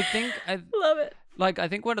 Like, I think love it. Like, I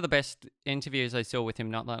think one of the best interviews I saw with him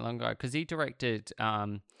not that long ago, because he directed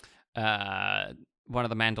one of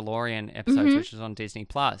the Mandalorian episodes, which is on Disney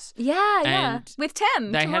Plus. Yeah, And with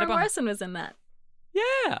Tim. they Tim had Morrison was in that.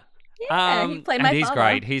 Yeah. Yeah, he played my and he's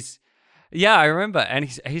father. great. Yeah, I remember, and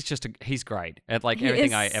he's great at like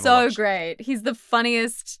everything I ever so watched. great. He's the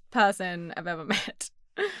funniest person I've ever met.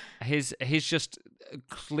 He's just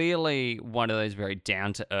clearly one of those very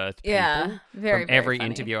down to earth people. Yeah, very, from very every funny.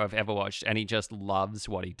 interview I've ever watched, and he just loves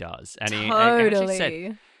what he does. And he Totally.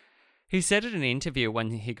 actually said in an interview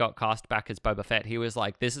when he got cast back as Boba Fett, he was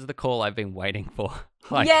like, "This is the call I've been waiting for."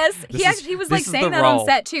 Like, yes, he was like saying that on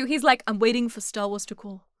set too. He's like, I'm waiting for Star Wars to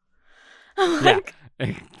call. I'm like,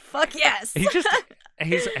 fuck yes.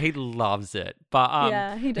 He loves it. But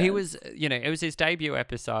yeah, he does. he was, you know, it was his debut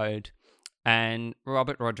episode. And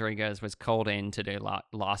Robert Rodriguez was called in to do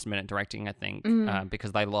last minute directing, I think,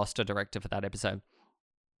 because they lost a director for that episode,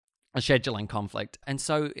 a scheduling conflict. And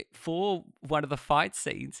so for one of the fight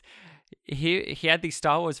scenes, he had these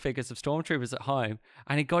Star Wars figures of stormtroopers at home,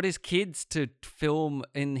 and he got his kids to film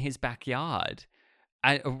in his backyard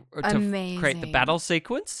to create the battle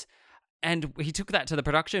sequence. And he took that to the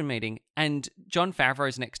production meeting, and Jon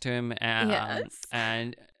Favreau's next to him,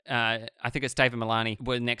 and I think it's David Milani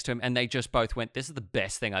were next to him, and they just both went, "This is the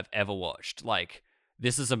best thing I've ever watched. Like,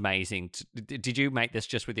 this is amazing. Did you make this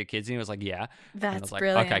just with your kids?" And he was like, "Yeah." That's and I was like,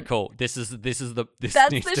 brilliant. Okay, cool. This That's needs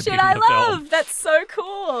the to shit be I in the love. film. That's so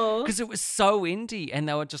cool. Because it was so indie, and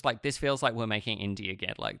they were just like, "This feels like we're making indie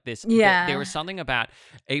again." Like this. Yeah. There was something about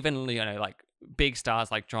even, you know, like big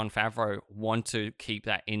stars like Jon Favreau want to keep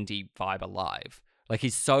that indie vibe alive. Like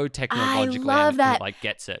he's so technologically love that. like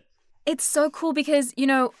gets it. It's so cool because, you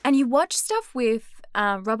know, and you watch stuff with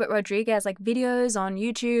Robert Rodriguez, like videos on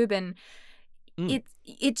YouTube, and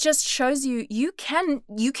it just shows you can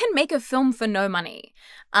make a film for no money.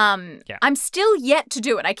 I'm still yet to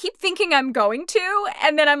do it. I keep thinking I'm going to,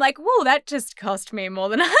 and then I'm like, whoa, that just cost me more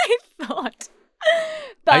than I thought.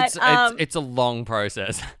 But it's a long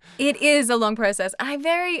process. It is a long process. I'm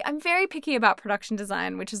very picky about production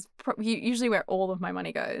design, which is usually where all of my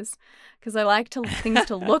money goes, because I like things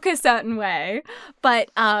to look a certain way. But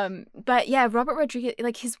yeah, Robert Rodriguez,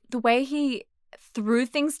 like the way he threw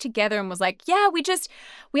things together and was like, yeah, we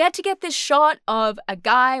had to get this shot of a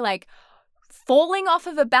guy like falling off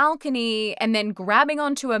of a balcony and then grabbing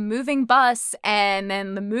onto a moving bus, and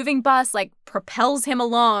then the moving bus like propels him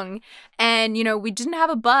along. And, you know, we didn't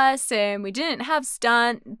have a bus and we didn't have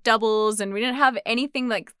stunt doubles and we didn't have anything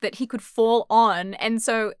like that he could fall on. And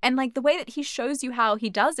so, and like the way that he shows you how he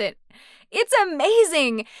does it, it's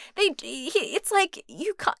amazing. It's like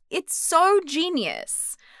it's so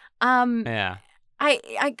genius. Yeah.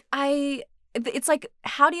 It's like,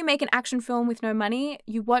 how do you make an action film with no money?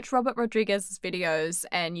 You watch Robert Rodriguez's videos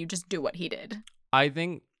and you just do what he did. I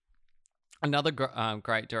think another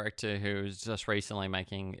great director who was just recently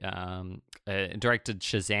directed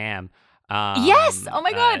Shazam. Yes! Oh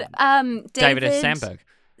my God. David S. Sandberg.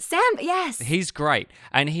 Yes. He's great.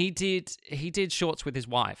 And he did shorts with his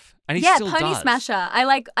wife. And he still Pony does. Smasher. I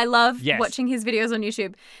love watching his videos on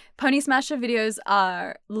YouTube. Pony Smasher videos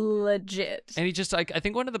are legit. And he just, like, I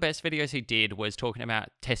think one of the best videos he did was talking about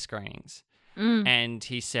test screenings. And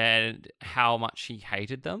he said how much he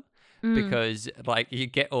hated them because like you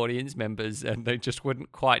get audience members and they just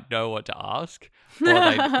wouldn't quite know what to ask,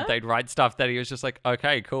 or they'd write stuff that he was just like,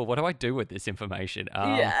 okay, cool, what do I do with this information?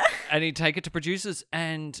 Yeah. And he'd take it to producers,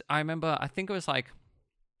 and I remember, I think it was like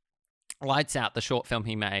Lights Out, the short film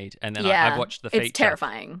he made, and then I watched the feature. It's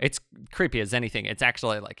terrifying. It's creepy as anything. It's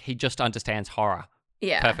actually like he just understands horror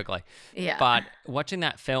perfectly. Yeah. But watching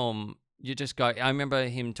that film, you just go, I remember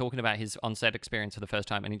him talking about his on-set experience for the first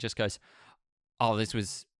time, and he just goes, oh, this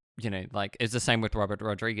was, like, it's the same with Robert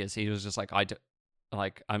Rodriguez. He was just like,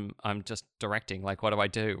 I'm just directing. Like, what do I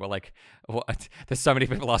do? Or like, what? There's so many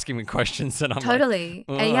people asking me questions, and I'm totally.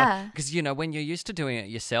 Yeah. Because, when you're used to doing it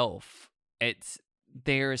yourself,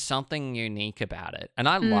 there is something unique about it. And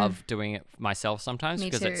I love doing it myself sometimes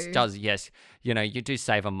because it does, you do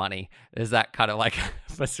save on money. There's that kind of like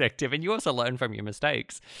perspective. And you also learn from your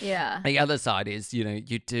mistakes. Yeah. The other side is,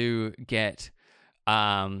 you do get,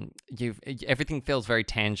 everything feels very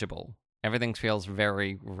tangible. Everything feels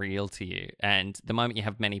very real to you. And the moment you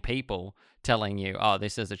have many people telling you, oh,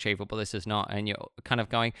 this is achievable, this is not, and you're kind of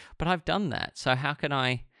going, but I've done that. So how can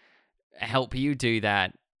I help you do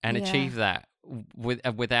that and achieve that?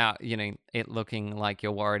 Without it looking like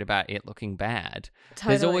you're worried about it looking bad.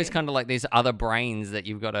 Totally. There's always kind of like these other brains that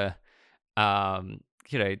you've got to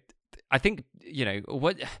I think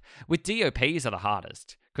what with DOPs are the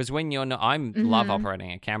hardest, because when you're not, love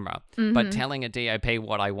operating a camera, but telling a DOP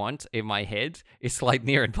what I want in my head is like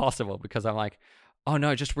near impossible, because I'm like, oh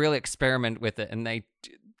no, just really experiment with it, and they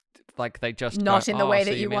just not go, in the way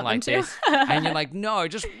that so you want like them to. And you're like, no,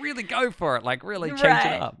 just really go for it, like really change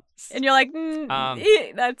it up. And you're like,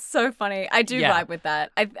 that's so funny. I do vibe with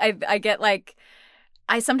that. I get like,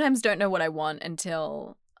 I sometimes don't know what I want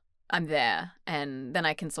until I'm there, and then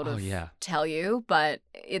I can sort of tell you. But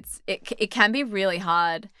it can be really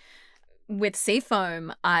hard. With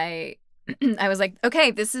Seafoam, I was like,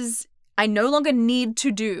 okay, I no longer need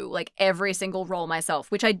to do like every single role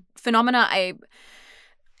myself, which I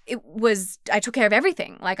took care of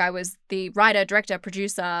everything. Like, I was the writer, director,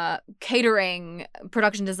 producer, catering,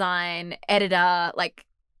 production design, editor, like,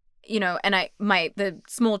 and the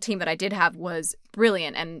small team that I did have was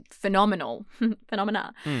brilliant and phenomenal.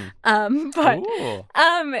 Phenomena. But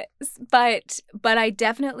I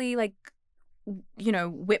definitely like,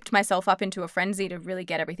 whipped myself up into a frenzy to really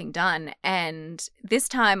get everything done. And this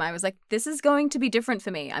time I was like, this is going to be different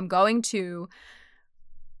for me. I'm going to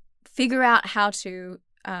figure out how to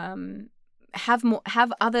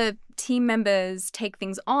have other team members take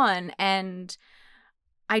things on, and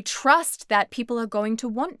I trust that people are going to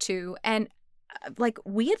want to. And like,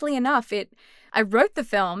 weirdly enough, I wrote the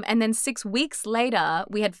film, and then 6 weeks later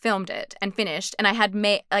we had filmed it and finished, and I had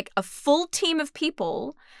made like a full team of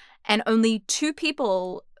people, and only 2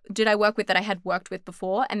 people did I work with that I had worked with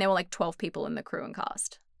before, and there were like 12 people in the crew and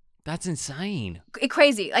cast. That's insane.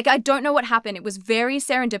 Crazy. Like, I don't know what happened. It was very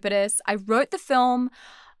serendipitous. I wrote the film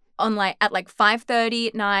at 5:30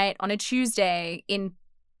 at night on a Tuesday in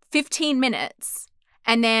 15 minutes.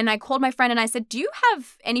 And then I called my friend and I said, do you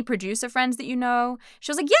have any producer friends that you know?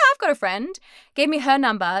 She was like, yeah, I've got a friend. Gave me her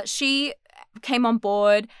number. She came on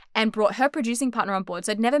board and brought her producing partner on board.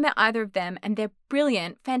 So I'd never met either of them, and they're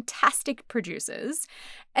brilliant, fantastic producers.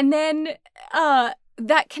 And then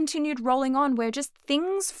that continued rolling on, where just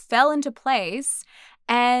things fell into place.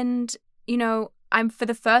 And, I'm for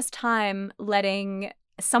the first time letting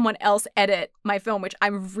someone else edit my film, which I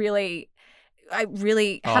really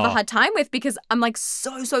have a hard time with, because I'm like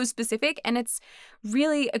so specific, and it's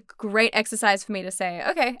really a great exercise for me to say,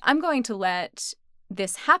 okay, I'm going to let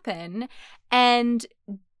this happen and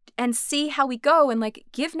see how we go, and like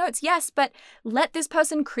give notes, yes, but let this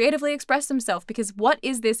person creatively express themselves, because what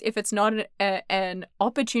is this if it's not an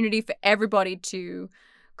opportunity for everybody to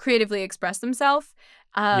creatively express themselves?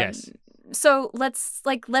 Yes. So let's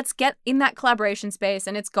get in that collaboration space,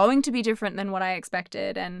 and it's going to be different than what I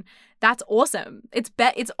expected, and that's awesome. It's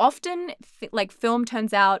often like film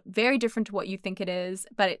turns out very different to what you think it is,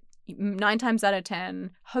 but it 9 times out of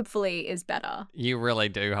 10 hopefully is better. You really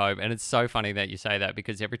do hope. And it's so funny that you say that,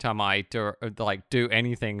 because every time I do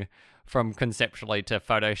anything, from conceptually to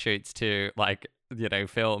photo shoots to like,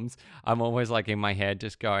 films, I'm always like in my head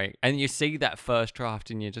just going, and you see that first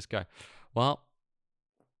draft and you just go, well,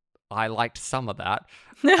 I liked some of that.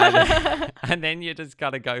 And then you just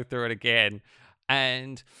got to go through it again.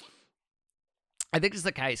 And I think it's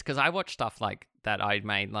the case, because I watched stuff like that I'd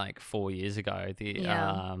made like 4 years ago.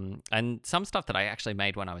 And some stuff that I actually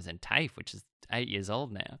made when I was in TAFE, which is 8 years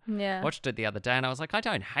old now. Yeah. Watched it the other day and I was like, I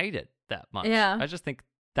don't hate it that much. Yeah. I just think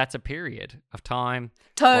that's a period of time.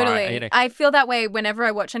 Totally. I feel that way whenever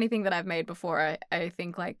I watch anything that I've made before. I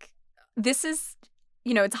think like, this is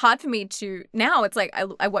it's hard for me to now. It's like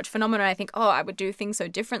I watch Phenomena and I think, oh, I would do things so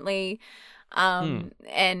differently. And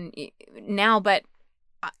now, but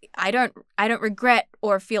I don't regret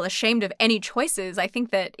or feel ashamed of any choices. I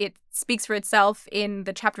think that it speaks for itself in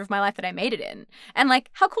the chapter of my life that I made it in. And like,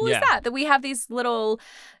 how cool is that we have these little,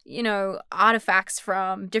 artifacts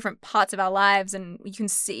from different parts of our lives, and you can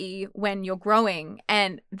see when you're growing.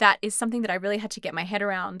 And that is something that I really had to get my head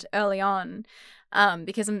around early on,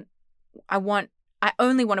 because I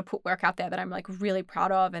only want to put work out there that I'm like really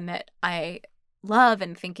proud of and that I love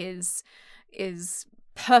and think is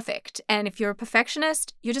perfect. And if you're a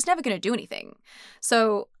perfectionist, you're just never going to do anything.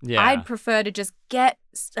 So I'd prefer to just get,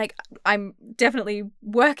 like, I'm definitely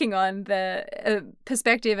working on the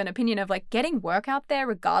perspective and opinion of like getting work out there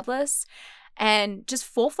regardless, and just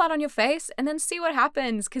fall flat on your face and then see what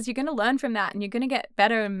happens, because you're going to learn from that and you're going to get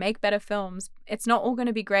better and make better films. It's not all going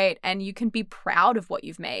to be great, and you can be proud of what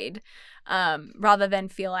you've made, rather than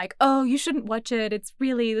feel like, oh, you shouldn't watch it. It's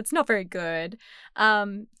not very good.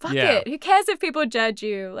 Fuck it. Who cares if people judge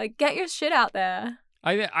you? Like, get your shit out there.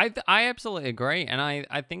 I absolutely agree. And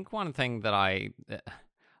I think one thing that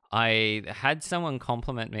I had someone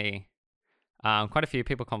compliment me, quite a few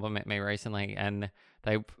people compliment me recently, and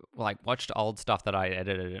they like watched old stuff that I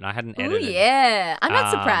edited and I hadn't edited. Oh yeah, I'm not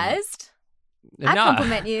surprised. I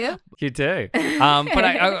compliment you. You do. But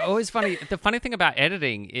I always the funny thing about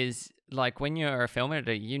editing is, like, when you're a film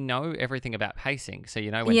editor, you know everything about pacing. So you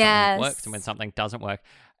know when something works and when something doesn't work.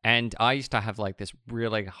 And I used to have like this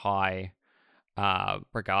really high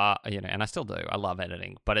regard, and I still do. I love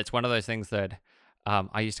editing, but it's one of those things that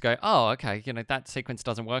I used to go, oh, okay, that sequence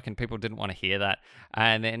doesn't work, and people didn't want to hear that.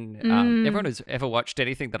 And then everyone who's ever watched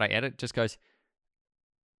anything that I edit just goes,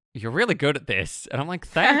 you're really good at this. And I'm like,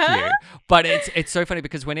 thank you. But it's so funny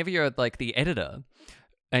because whenever you're like the editor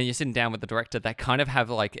and you're sitting down with the director, they kind of have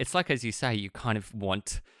like, it's like, as you say, you kind of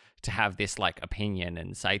want to have this like opinion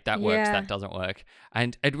and say that works, that doesn't work.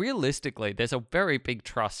 And realistically, there's a very big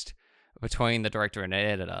trust between the director and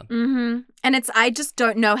editor. Mm-hmm. And I just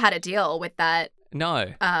don't know how to deal with that. No,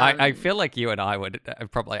 I feel like you and I would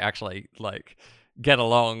probably actually like get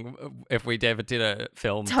along if we ever did a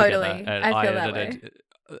film together. And I feel that way.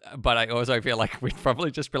 But I also feel like we'd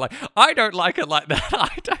probably just be like, I don't like it like that.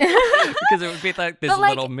 I don't, because it would be like this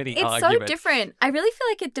little mini argument. It's so different. I really feel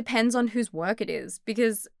like it depends on whose work it is,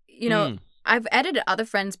 because I've edited other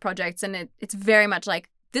friends' projects and it's very much like,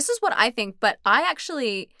 this is what I think, but I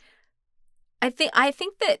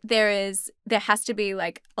think that there has to be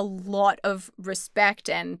like a lot of respect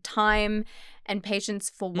and time and patience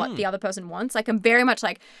for what the other person wants. Like, I'm very much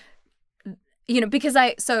like, because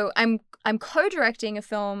I'm co-directing a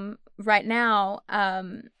film right now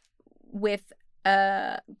with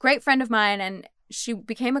a great friend of mine, and she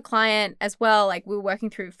became a client as well. Like, we were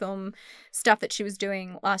working through film stuff that she was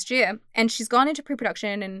doing last year, and she's gone into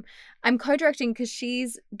pre-production, and I'm co-directing because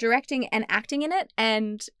she's directing and acting in it.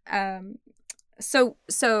 And so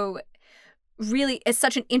really it's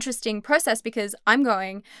such an interesting process, because I'm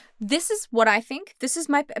going, this is what I think, this is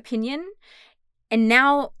my opinion, and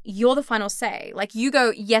now you're the final say. Like, you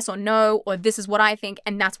go yes or no, or this is what I think,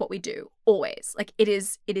 and that's what we do always. Like, it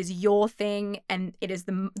is your thing, and it is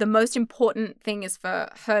the most important thing is for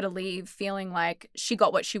her to leave feeling like she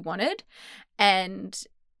got what she wanted, and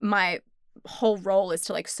my whole role is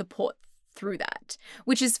to like support through that,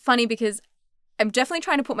 which is funny because I'm definitely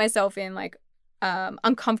trying to put myself in like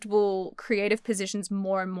uncomfortable creative positions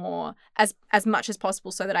more and more as much as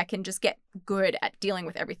possible, so that I can just get good at dealing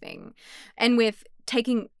with everything. And with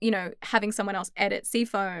taking, having someone else edit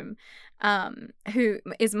Seafoam, who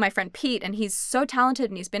is my friend Pete, and he's so talented,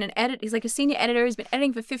 and he's like a senior editor, he's been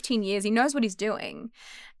editing for 15 years, he knows what he's doing.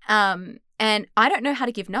 And I don't know how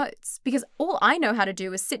to give notes, because all I know how to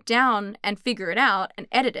do is sit down and figure it out and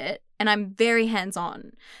edit it, and I'm very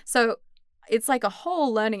hands-on. So it's like a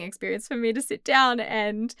whole learning experience for me to sit down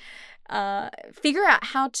and figure out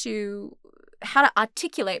how to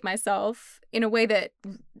articulate myself in a way that,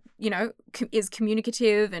 is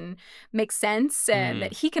communicative and makes sense, and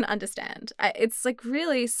that he can understand. It's like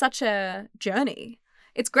really such a journey.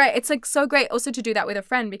 It's great. It's like so great also to do that with a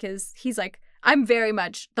friend, because he's like, I'm very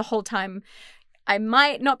much the whole time, I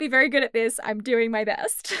might not be very good at this, I'm doing my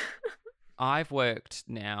best. I've worked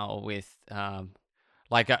now with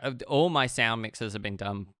all my sound mixes have been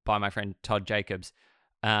done by my friend Todd Jacobs,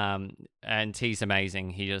 and he's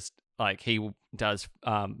amazing. He just he does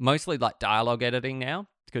mostly like dialogue editing now,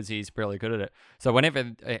 because he's really good at it. So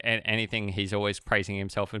whenever anything, he's always praising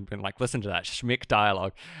himself and been like, "Listen to that schmick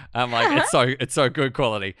dialogue." I'm like, it's so good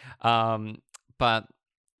quality. But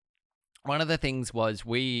one of the things was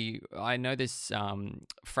I know this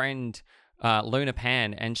friend Luna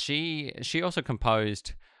Pan, and she also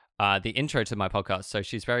composed the intro to my podcast. So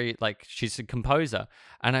she's very she's a composer,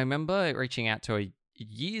 and I remember reaching out to her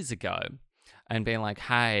years ago and being like,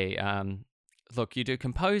 "Hey, look, you do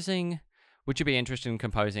composing. Would you be interested in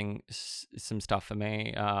composing some stuff for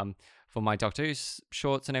me for my Doctor Who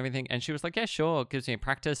shorts and everything?" And she was like, "Yeah, sure." It gives me a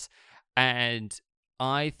practice, and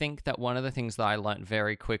I think that one of the things that I learned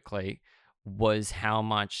very quickly was how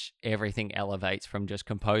much everything elevates from just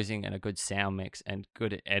composing and a good sound mix and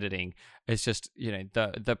good editing. It's just,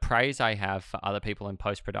 the praise I have for other people in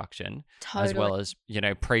post-production as well as,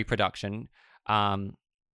 pre-production, and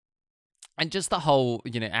just the whole,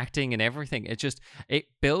 acting and everything. It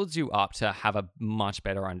builds you up to have a much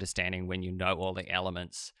better understanding when you know all the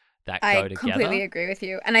elements that go together. I completely agree with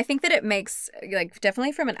you. And I think that it makes,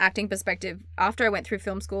 definitely from an acting perspective, after I went through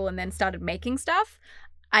film school and then started making stuff,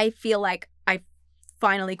 I feel like I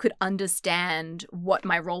finally could understand what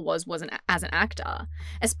my role was as an actor,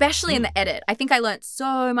 especially in the edit. I think I learned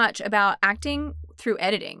so much about acting through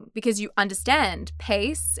editing because you understand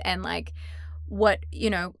pace and what,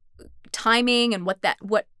 timing and what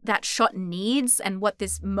that shot needs and what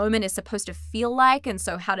this moment is supposed to feel like, and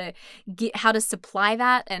so how to supply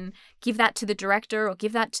that and give that to the director or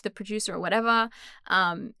give that to the producer or whatever.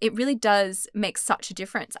 It really does make such a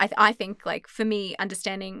difference. I think for me,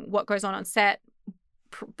 understanding what goes on set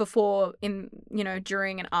before,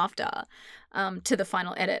 during and after, to the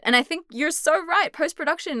final edit. And I think you're so right.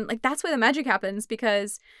 Post-production, that's where the magic happens,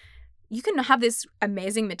 because you can have this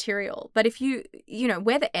amazing material, but if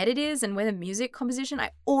where the edit is and where the music composition,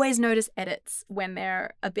 I always notice edits when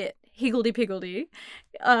they're a bit higgledy-piggledy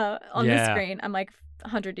on the screen. I'm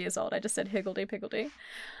 100 years old. I just said higgledy-piggledy.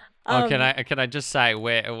 Can I just say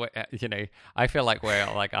we're I feel like we're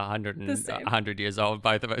 100 years old,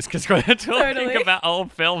 both of us, because we're talking about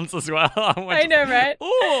old films as well. I know, right?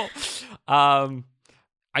 Are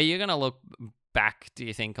you gonna look back, do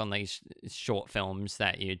you think, on these short films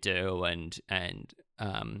that you do and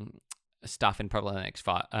stuff in probably the next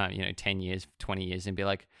 10 years, 20 years, and be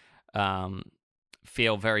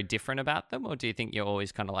feel very different about them? Or do you think you're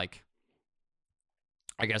always kind of I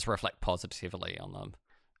guess, reflect positively on them,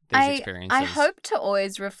 these experiences? I hope to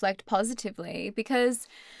always reflect positively, because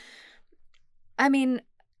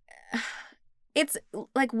it's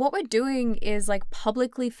what we're doing is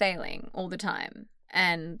publicly failing all the time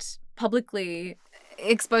and publicly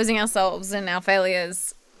exposing ourselves and our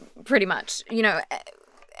failures, pretty much,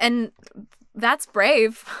 and that's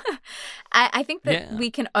brave. I think that we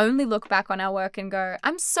can only look back on our work and go,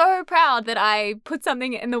 I'm so proud that I put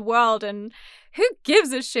something in the world, and who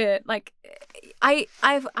gives a shit? I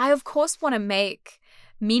of course want to make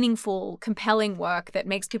meaningful, compelling work that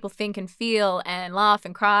makes people think and feel and laugh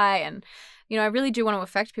and cry, and I really do want to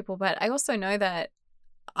affect people, but I also know that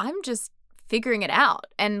I'm just figuring it out,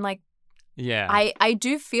 and I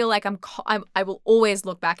do feel like I will always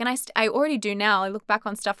look back, and I already do now. I look back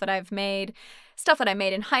on stuff that I made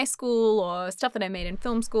in high school or stuff that I made in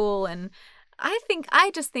film school, and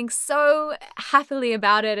I just think so happily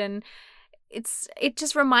about it, and it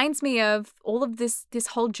just reminds me of all of this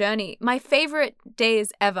whole journey. My favorite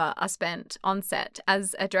days ever are spent on set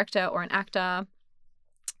as a director or an actor,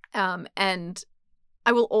 and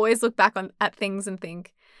I will always look back at things and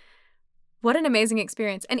think, what an amazing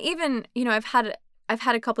experience. And even, I've had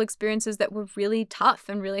a couple experiences that were really tough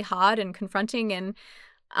and really hard and confronting, and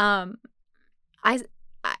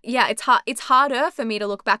it's harder for me to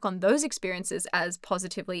look back on those experiences as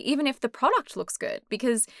positively, even if the product looks good,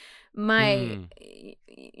 because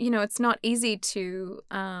it's not easy to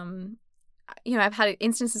I've had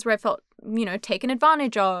instances where I felt taken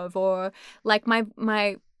advantage of, or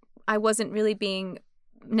I wasn't really being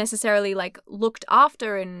necessarily looked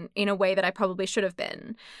after in a way that I probably should have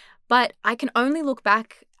been. But I can only look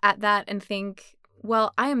back at that and think,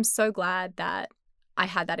 well, I am so glad that I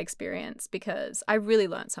had that experience, because I really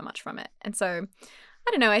learned so much from it. And so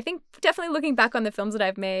I don't know, I think definitely looking back on the films that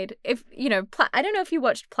I've made, if I don't know if you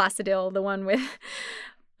watched Placidil, the one with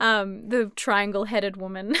the triangle-headed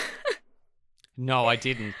woman. No, I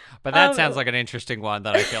didn't. But that sounds like an interesting one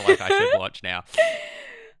that I feel like I should watch now.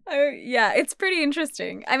 Oh, yeah, it's pretty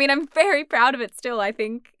interesting. I'm very proud of it still. I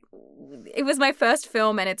think it was my first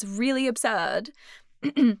film, and it's really absurd.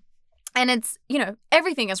 And it's,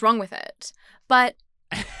 everything is wrong with it. But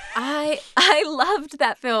I loved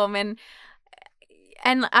that film, and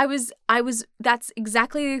I was that's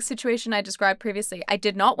exactly the situation I described previously. I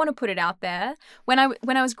did not want to put it out there. When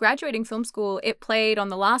I was graduating film school, it played on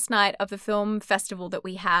the last night of the film festival that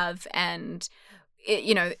we have, and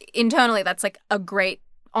internally that's a great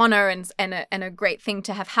honor and a great thing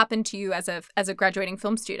to have happened to you as a graduating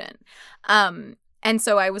film student. And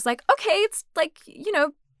so I was like, okay, it's like,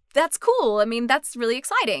 that's cool. I mean, that's really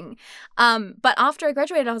exciting. But after I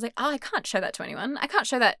graduated, I was like, I can't show that to anyone. I can't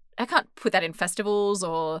show that. I can't put that in festivals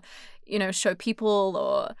or, show people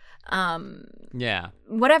or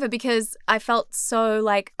whatever, because I felt so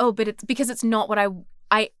like, but it's because it's not what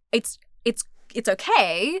it's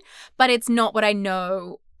okay, but it's not what I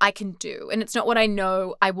know I can do. And it's not what I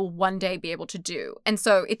know I will one day be able to do. And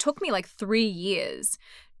so it took me like 3 years,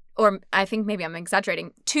 or I think maybe I'm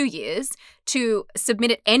exaggerating, 2 years to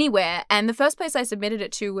submit it anywhere. And the first place I submitted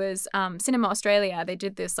it to was Cinema Australia. They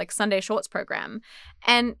did this like Sunday Shorts program.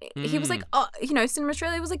 And he was like, Cinema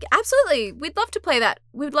Australia was like, absolutely, we'd love to play that.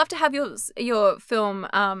 We'd love to have your film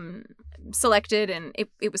selected, and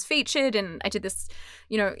it was featured, and I did this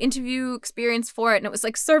interview experience for it, and it was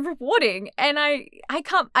like so rewarding. And I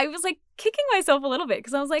was like kicking myself a little bit,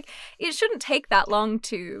 because I was like, it shouldn't take that long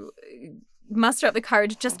to muster up the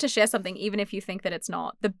courage just to share something, even if you think that it's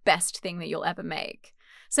not the best thing that you'll ever make.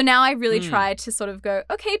 So now I really try to sort of go,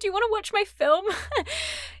 okay, do you want to watch my film?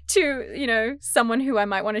 to someone who I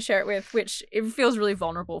might want to share it with, which it feels really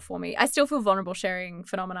vulnerable for me. I still feel vulnerable sharing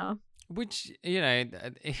Phenomena, which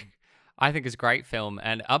I think is a great film,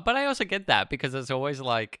 and but I also get that, because it's always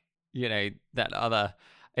like that other,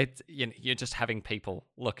 it's you're just having people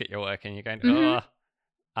look at your work and you're going,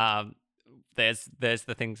 there's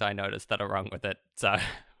the things I noticed that are wrong with it, so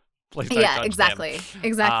please don't judge exactly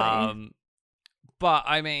but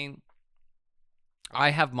I mean,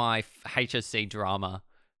 I have my HSC drama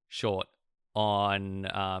short on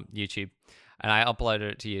YouTube, and I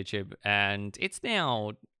uploaded it to YouTube, and it's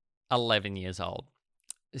now 11 years old.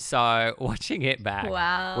 So watching it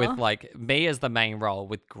back with like me as the main role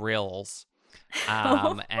with grills,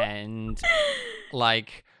 and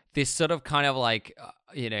like this sort of kind of like,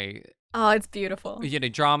 it's beautiful.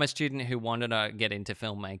 Drama student who wanted to get into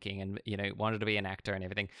filmmaking and, wanted to be an actor and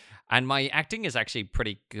everything. And my acting is actually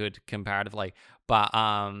pretty good comparatively. But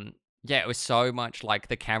it was so much like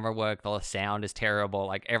the camera work, the sound is terrible.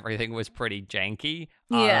 Like everything was pretty janky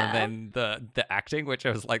than the acting, which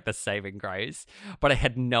was like the saving grace. But I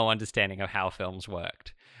had no understanding of how films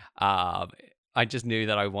worked. I just knew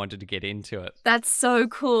that I wanted to get into it. That's so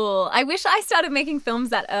cool. I wish I started making films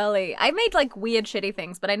that early. I made like weird, shitty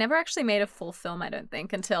things, but I never actually made a full film, I don't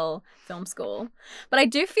think, until film school. But I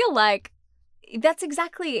do feel like that's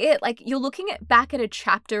exactly it. Like you're looking back at a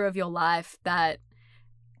chapter of your life that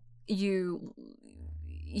you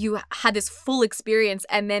had this full experience,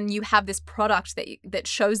 and then you have this product that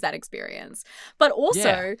shows that experience. But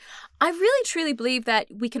also, I really truly believe that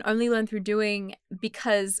we can only learn through doing,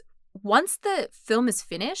 because once the film is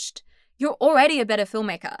finished, you're already a better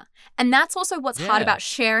filmmaker. And that's also what's hard about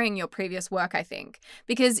sharing your previous work, I think.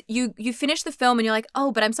 Because you finish the film and you're like,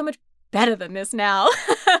 but I'm so much better than this now.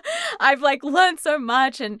 I've like learned so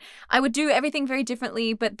much, and I would do everything very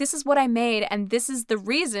differently, but this is what I made, and this is the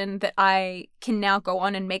reason that I can now go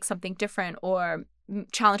on and make something different or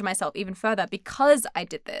challenge myself even further because I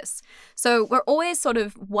did this. So we're always sort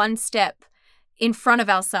of one step in front of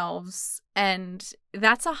ourselves, and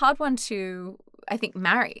that's a hard one to, I think,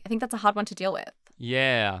 marry. I think that's a hard one to deal with.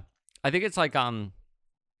 Yeah. I think it's like,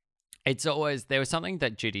 it's always, there was something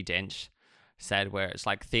that Judi Dench said where it's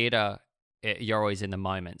like theater, you're always in the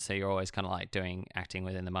moment. So you're always kind of like doing acting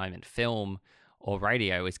within the moment. Film or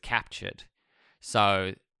radio is captured.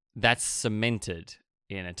 So that's cemented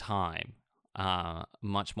in a time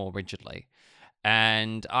much more rigidly.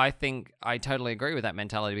 And I think I totally agree with that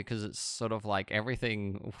mentality, because it's sort of like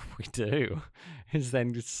everything we do is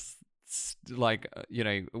then just like,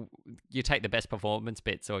 you take the best performance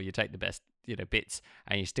bits, or you take the best, bits,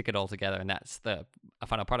 and you stick it all together, and that's a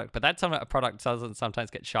final product. But that's a product doesn't sometimes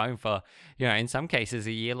get shown for, in some cases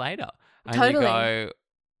a year later. And totally. You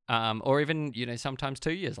go, or even, sometimes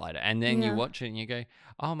 2 years later. And then you watch it and you go,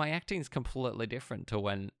 oh, my acting's completely different to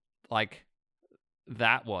when, like,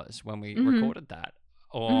 that was when we recorded that,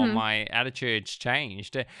 or my attitude's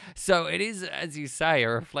changed. So it is, as you say, a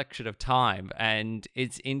reflection of time. And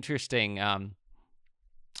it's interesting.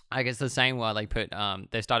 I guess the same way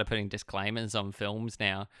they started putting disclaimers on films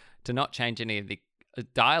now to not change any of the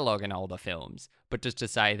dialogue in older films, but just to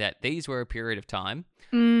say that these were a period of time.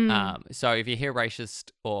 So if you hear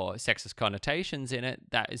racist or sexist connotations in it,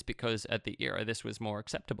 that is because at the era this was more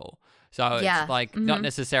acceptable. So it's like not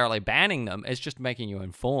necessarily banning them, it's just making you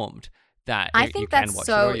informed that I think you can that's watch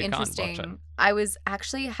so it or you interesting. Can't watch it. I was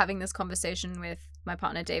actually having this conversation with my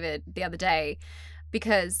partner David the other day,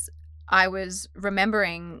 because I was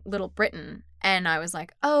remembering Little Britain, and I was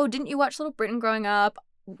like, oh, didn't you watch Little Britain growing up?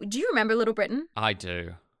 do you remember Little Britain? I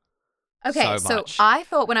do. Okay, So so much. I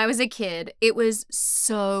thought when I was a kid, it was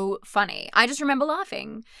so funny. I just remember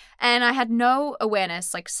laughing. And I had no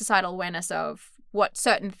awareness, like societal awareness of what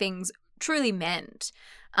certain things truly meant,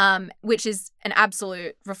 which is an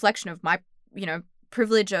absolute reflection of my,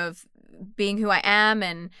 privilege of being who I am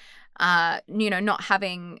and, not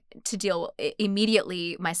having to deal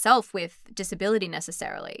immediately myself with disability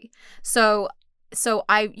necessarily. So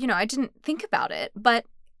I didn't think about it, but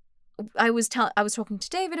I was talking to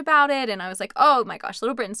David about it, and I was like, "Oh my gosh,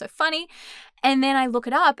 Little Britain's so funny." And then I look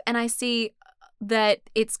it up, and I see that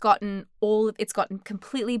it's gotten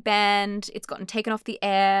completely banned. It's gotten taken off the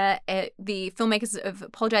air. The filmmakers have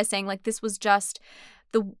apologized, saying like this was just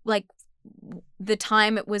the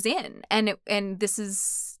time it was in, and this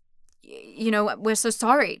is, we're so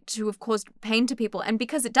sorry to have caused pain to people, and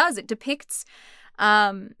because it depicts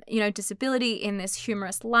disability in this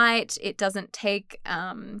humorous light. It doesn't take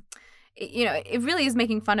it really is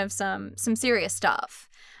making fun of some serious stuff.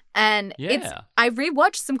 And I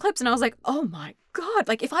rewatched some clips and I was like, oh my God,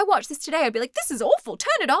 like if I watched this today, I'd be like, this is awful.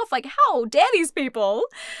 Turn it off. Like, how dare these people?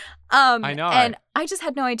 I know. And I just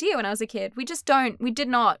had no idea when I was a kid. We did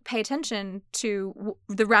not pay attention to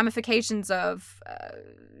the ramifications of,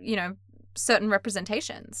 certain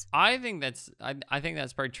representations. I think that's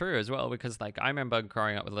very true as well, because like I remember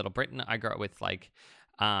growing up with Little Britain. I grew up with like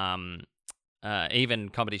even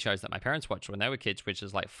comedy shows that my parents watched when they were kids, which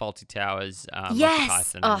is like Fawlty Towers, yes.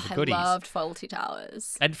 Python, and the Goodies. I loved Fawlty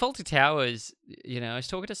Towers. And Fawlty Towers, I was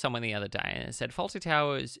talking to someone the other day and I said, Fawlty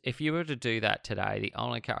Towers, if you were to do that today, the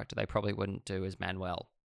only character they probably wouldn't do is Manuel.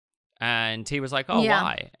 And he was like, oh, Yeah.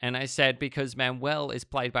 why? And I said, because Manuel is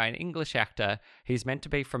played by an English actor. He's meant to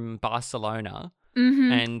be from Barcelona,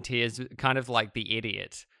 Mm-hmm. and he is kind of like the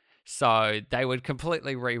idiot. So they would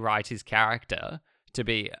completely rewrite his character to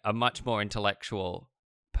be a much more intellectual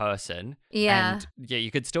person. Yeah. And yeah, you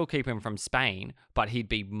could still keep him from Spain, but he'd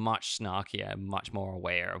be much snarkier, much more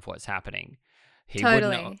aware of what's happening. He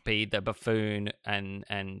Totally. would not be the buffoon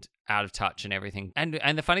and out of touch and everything. And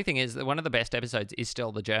the funny thing is that one of the best episodes is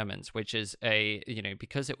still the Germans, which is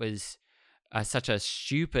because it was such a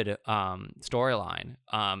stupid storyline.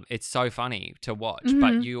 It's so funny to watch,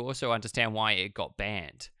 but you also understand why it got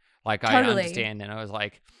banned. Like I Totally. understand, and I was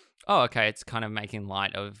like, oh, okay, it's kind of making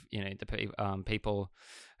light of the people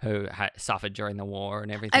who suffered during the war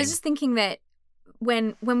and everything. I was just thinking that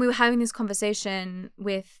when we were having this conversation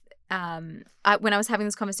with when I was having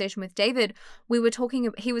this conversation with David, we were talking.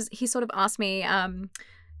 He sort of asked me,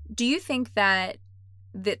 "Do you think that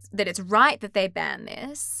it's right that they ban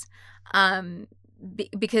this?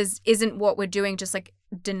 Because isn't what we're doing just like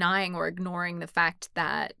denying or ignoring the fact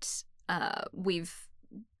that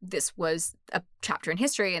this was a chapter in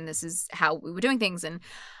history and this is how we were doing things?" And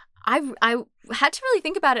I had to really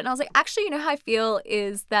think about it, and I was like, actually, how I feel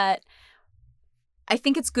is that I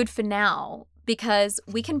think it's good for now, because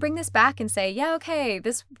we can bring this back and say, yeah, okay,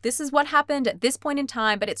 this is what happened at this point in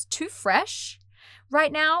time, but it's too fresh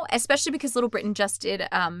right now, especially because Little Britain just did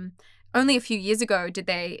only a few years ago did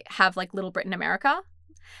they have like Little Britain America.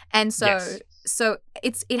 And so Yes. so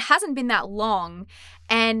it hasn't been that long,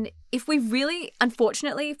 and if we really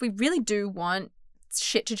do want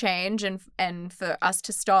shit to change and for us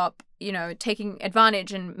to stop, taking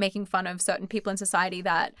advantage and making fun of certain people in society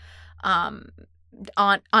that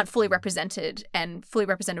aren't fully represented and fully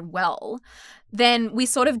represented well, then we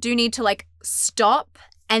sort of do need to like stop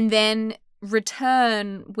and then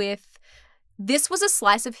return with, this was a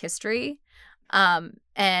slice of history,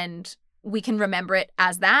 and we can remember it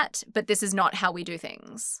as that, but this is not how we do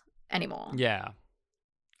things anymore. Yeah,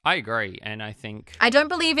 I agree, and I think I don't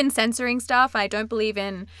believe in censoring stuff. I don't believe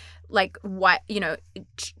in like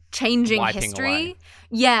changing Wiping history. away.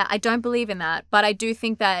 Yeah, I don't believe in that, but I do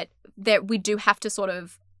think that we do have to sort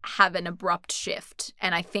of have an abrupt shift,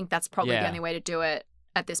 and I think that's probably the Yeah. only way to do it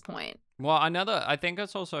at this point. Well, I think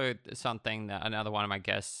it's also something that another one of my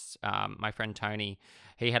guests, my friend Tony,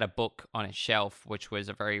 he had a book on his shelf, which was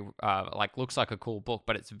a very, looks like a cool book,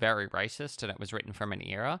 but it's very racist, and it was written from an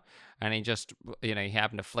era. And he just, he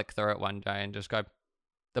happened to flick through it one day and just go,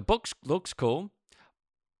 the book looks cool,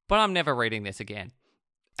 but I'm never reading this again.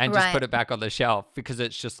 And just Right. put it back on the shelf, because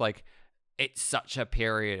it's just like, it's such a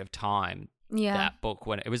period of time, Yeah. that book,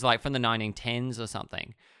 when it was like from the 1910s or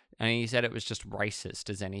something. And he said it was just racist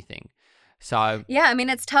as anything. So Yeah, I mean,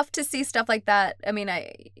 it's tough to see stuff like that. I mean,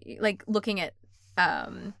 I like looking at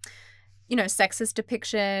sexist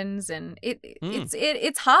depictions, and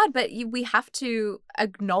it's hard, but we have to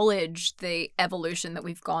acknowledge the evolution that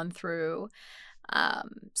we've gone through,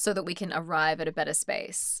 so that we can arrive at a better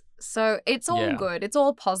space. So it's all Yeah. good. It's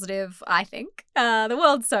all positive, I think. The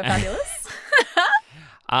world's so fabulous.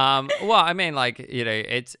 Well, I mean, like,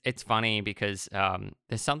 it's funny because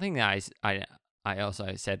there's something that I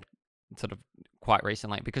also said sort of quite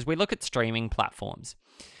recently, because we look at streaming platforms,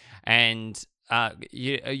 and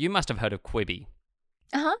you must have heard of Quibi,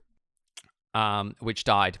 which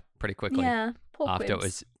died pretty quickly Yeah, poor after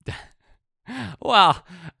Quibs. it was. Well,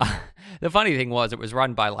 the funny thing was, it was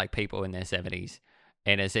run by like people in their 70s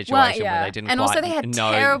in a situation where they didn't and quite also they had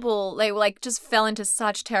know. they like just fell into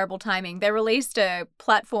such terrible timing. They released a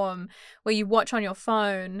platform where you watch on your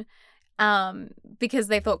phone because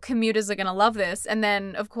they thought commuters are going to love this. And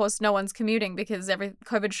then, of course, no one's commuting because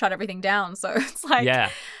COVID shut everything down. So it's like, Yeah.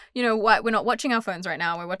 what? We're not watching our phones right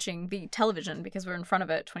now. We're watching the television because we're in front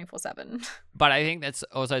of it 24/7. But I think that's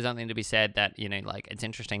also something to be said, that, like, it's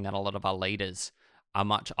interesting that a lot of our leaders are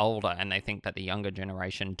much older, and they think that the younger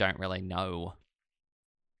generation don't really know,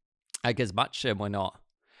 like, as much, and we're not.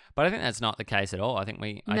 But I think that's not the case at all. I think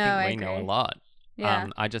we know a agree. lot. Yeah.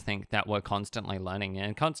 I just think that we're constantly learning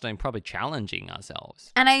and constantly probably challenging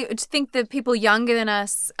ourselves. And I think that people younger than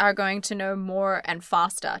us are going to know more and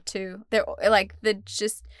faster too. They're like the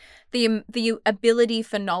ability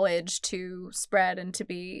for knowledge to spread and to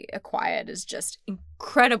be acquired is just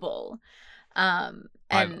incredible. And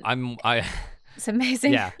it's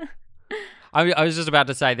amazing. Yeah. I was just about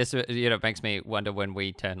to say this. It makes me wonder when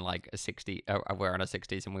we turn like 60. We're in our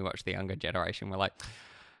 60s and we watch the younger generation. We're like,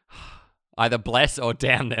 either bless or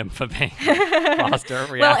damn them for being faster at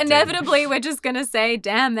reacting. Well, inevitably, we're just going to say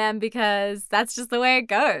damn them because that's just the way it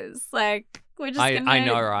goes. Like, we're just going to... I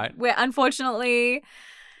know, right? Unfortunately,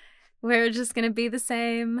 we're just going to be the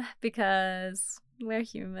same because we're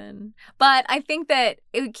human. But I think that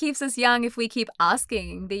it keeps us young if we keep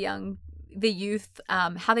asking the youth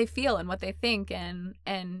how they feel and what they think and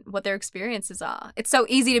what their experiences are. It's so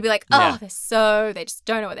easy to be like, oh, Yeah. they just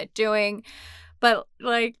don't know what they're doing. But,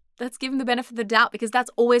 like, let's give them the benefit of the doubt because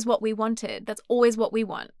that's always what we wanted. That's always what we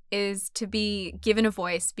want, is to be given a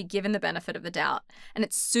voice, be given the benefit of the doubt. And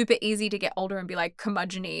it's super easy to get older and be like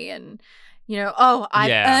curmudgeon-y and,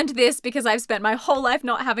 I've earned this because I've spent my whole life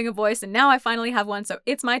not having a voice and now I finally have one, so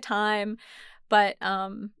it's my time. But,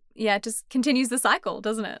 it just continues the cycle,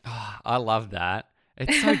 doesn't it? Oh, I love that.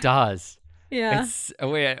 It so does. Yeah. It's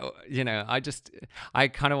weird, I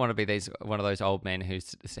kind of want to be one of those old men who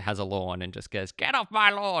has a lawn and just goes, "Get off my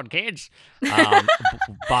lawn, kids." But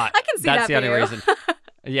I can see that's that the for only you. reason.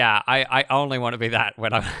 Yeah, I only want to be that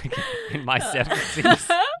when I'm in my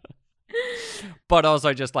 70s. But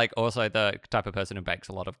also just also the type of person who bakes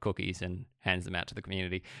a lot of cookies and hands them out to the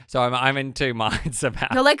community. So I'm in two minds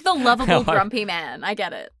about. You're like the lovable grumpy man. I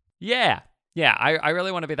get it. Yeah. Yeah, I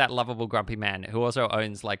really want to be that lovable grumpy man who also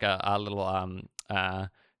owns like a little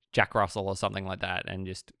Jack Russell or something like that, and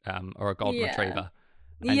just or a golden retriever,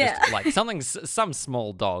 and just like some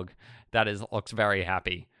small dog that looks very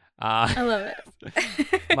happy. I love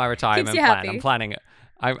it. My retirement Keeps you plan. happy. I'm planning it.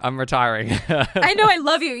 I'm retiring. I know, I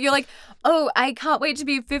love you. You're like, oh, I can't wait to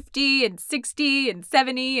be 50 and 60 and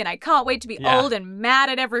 70, and I can't wait to be old and mad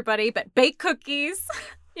at everybody, but bake cookies.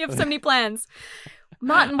 You have so many plans.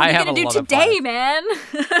 Martin, what are you going to do today, man?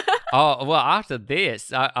 Oh, well, after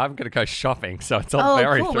this, I'm going to go shopping, so it's all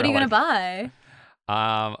very cool. thrilling. What are you going to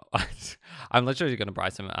buy? I'm literally going to buy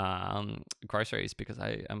some groceries because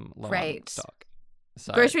I am low on stock.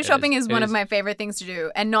 So grocery shopping is one of my favorite things to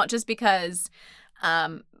do, and not just because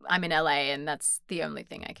I'm in LA and that's the only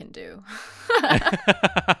thing I can do.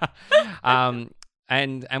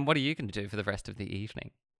 And what are you going to do for the rest of the evening?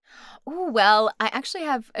 Oh, well, I actually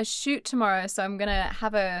have a shoot tomorrow, so I'm going to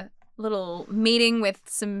have a little meeting with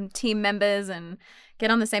some team members and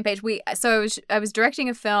get on the same page. I was directing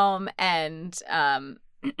a film, and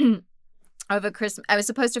over Christmas, I was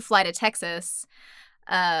supposed to fly to Texas.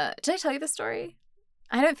 Did I tell you the story?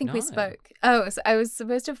 I don't think we spoke. Oh, so I was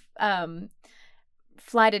supposed to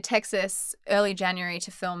fly to Texas early January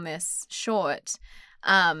to film this short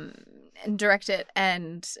and direct it,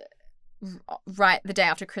 and right the day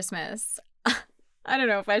after Christmas. I don't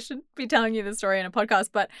know if I should be telling you the story in a podcast,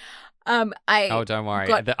 but Oh, don't worry.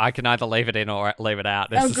 I can either leave it in or leave it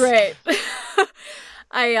out. Great.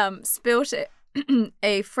 I spilt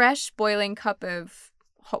a fresh boiling cup of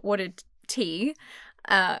hot water tea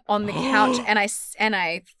on the couch, and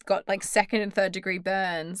I got like 2nd and 3rd degree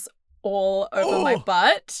burns all over my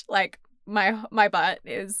butt. Like my butt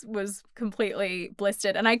was completely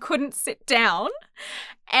blistered, and I couldn't sit down.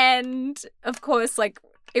 And of course, like,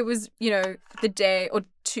 it was, the day or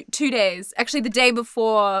 2 days, actually the day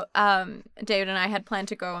before David and I had planned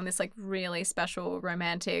to go on this like really special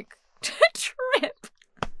romantic trip.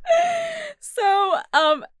 So,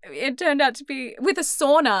 it turned out to be with a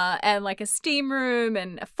sauna and like a steam room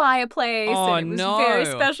and a fireplace. Oh, and it was no. very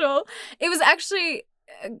special. It was actually,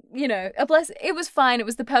 it was fine. It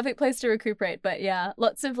was the perfect place to recuperate. But yeah,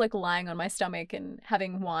 lots of like lying on my stomach and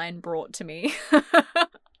having wine brought to me.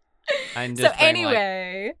 And So just being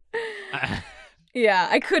anyway, like, yeah,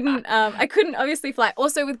 I couldn't obviously fly.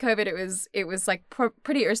 Also with COVID, it was like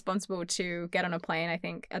pretty irresponsible to get on a plane, I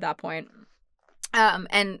think, at that point.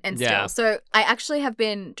 And still. Yeah. So I actually have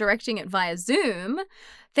been directing it via Zoom.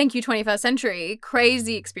 Thank you, 21st Century.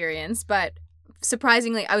 Crazy experience, but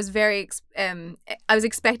surprisingly, I was I was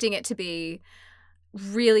expecting it to be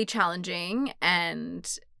really challenging, and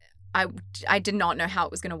I did not know how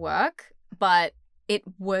it was going to work, but it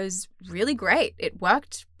was really great. It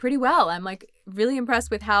worked pretty well. I'm like really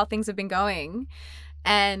impressed with how things have been going,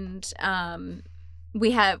 and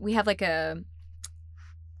we have like a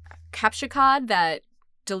capture card that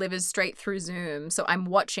delivers straight through Zoom, so I'm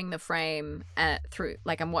watching the frame through,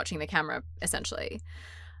 like I'm watching the camera essentially.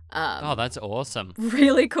 oh, that's awesome.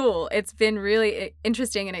 Really cool. It's been really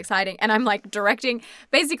interesting and exciting, and I'm like directing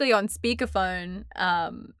basically on speakerphone.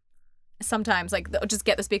 Sometimes like I'll just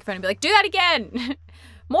get the speakerphone and be like, do that again.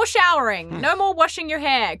 More showering, no more washing your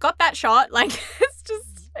hair. Got that shot? Like it's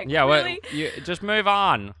just like, Yeah, really. well, you just move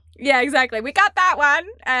on. Yeah, exactly. We got that one.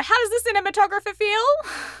 How does the cinematographer feel?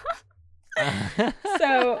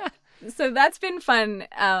 So that's been fun.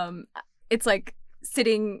 It's like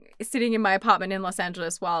sitting in my apartment in Los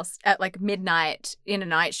Angeles whilst at like midnight in a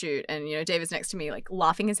night shoot, and David's next to me like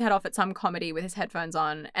laughing his head off at some comedy with his headphones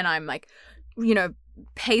on, and I'm like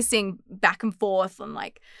pacing back and forth and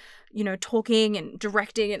like talking and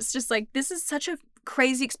directing. It's just like, this is such a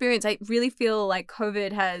crazy experience. I really feel like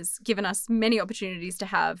COVID has given us many opportunities to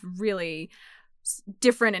have really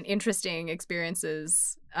different and interesting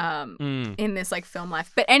experiences in this like film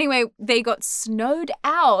life. But anyway, they got snowed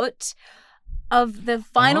out of the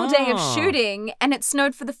final day of shooting, and it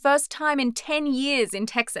snowed for the first time in 10 years in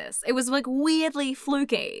Texas. It was like weirdly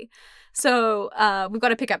fluky. So we've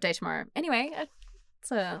got a pickup day tomorrow. Anyway,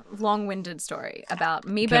 it's a long-winded story about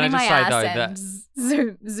me Can I burning just my say, ass though,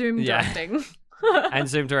 and Zoom Yeah. directing. And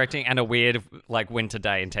Zoom directing and a weird like winter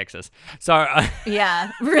day in Texas. So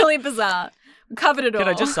Yeah, really bizarre. Covered it all. can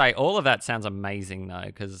I just say, all of that sounds amazing though,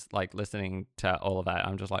 because like listening to all of that,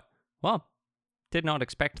 I'm just like, well, did not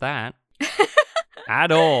expect that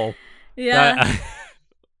at all. Yeah.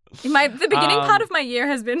 The beginning part of my year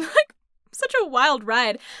has been like such a wild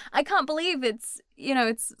ride. I can't believe it's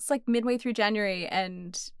like midway through January,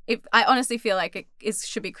 and I honestly feel like it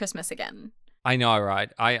should be Christmas again. I know, right?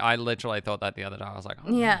 I literally thought that the other day. I was like,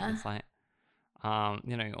 oh, Yeah. man, it's like,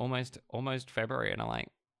 almost February, and I'm like,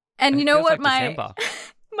 And it you know feels what like December.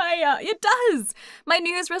 it does. My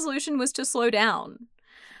New Year's resolution was to slow down.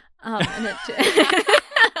 And it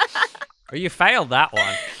Oh, you failed that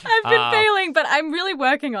one. I've been failing, but I'm really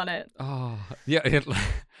working on it. Oh, yeah.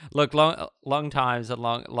 Look, long times and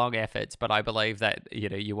long efforts, but I believe that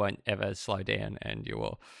you won't ever slow down, and you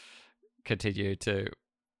will continue to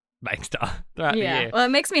make stuff throughout the year. Well,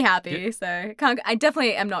 it makes me happy, so I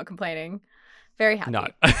definitely am not complaining. Very happy. No.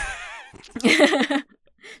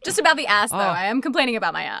 Just about the ass, though. Oh. I am complaining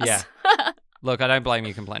about my ass. Yeah. Look, I don't blame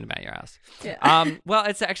you complaining about your ass. Yeah. Well,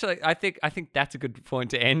 it's actually, I think that's a good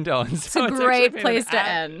point to end on. It's a great place to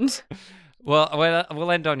end. Well,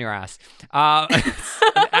 we'll end on your ass. It's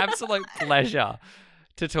an absolute pleasure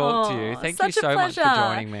to talk to you. Thank you so much for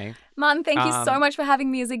joining me. Martin, thank you so much for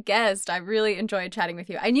having me as a guest. I really enjoyed chatting with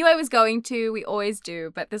you. I knew I was going to. We always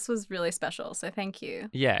do, but this was really special, so thank you.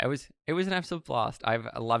 Yeah, it was an absolute blast. I've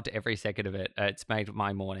loved every second of it. It's made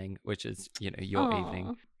my morning, which is, your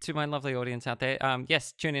evening. To my lovely audience out there,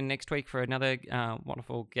 yes, tune in next week for another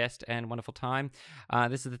wonderful guest and wonderful time.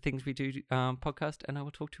 This is the Things We Do podcast, and I will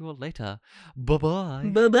talk to you all later.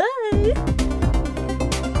 Bye-bye. Bye-bye.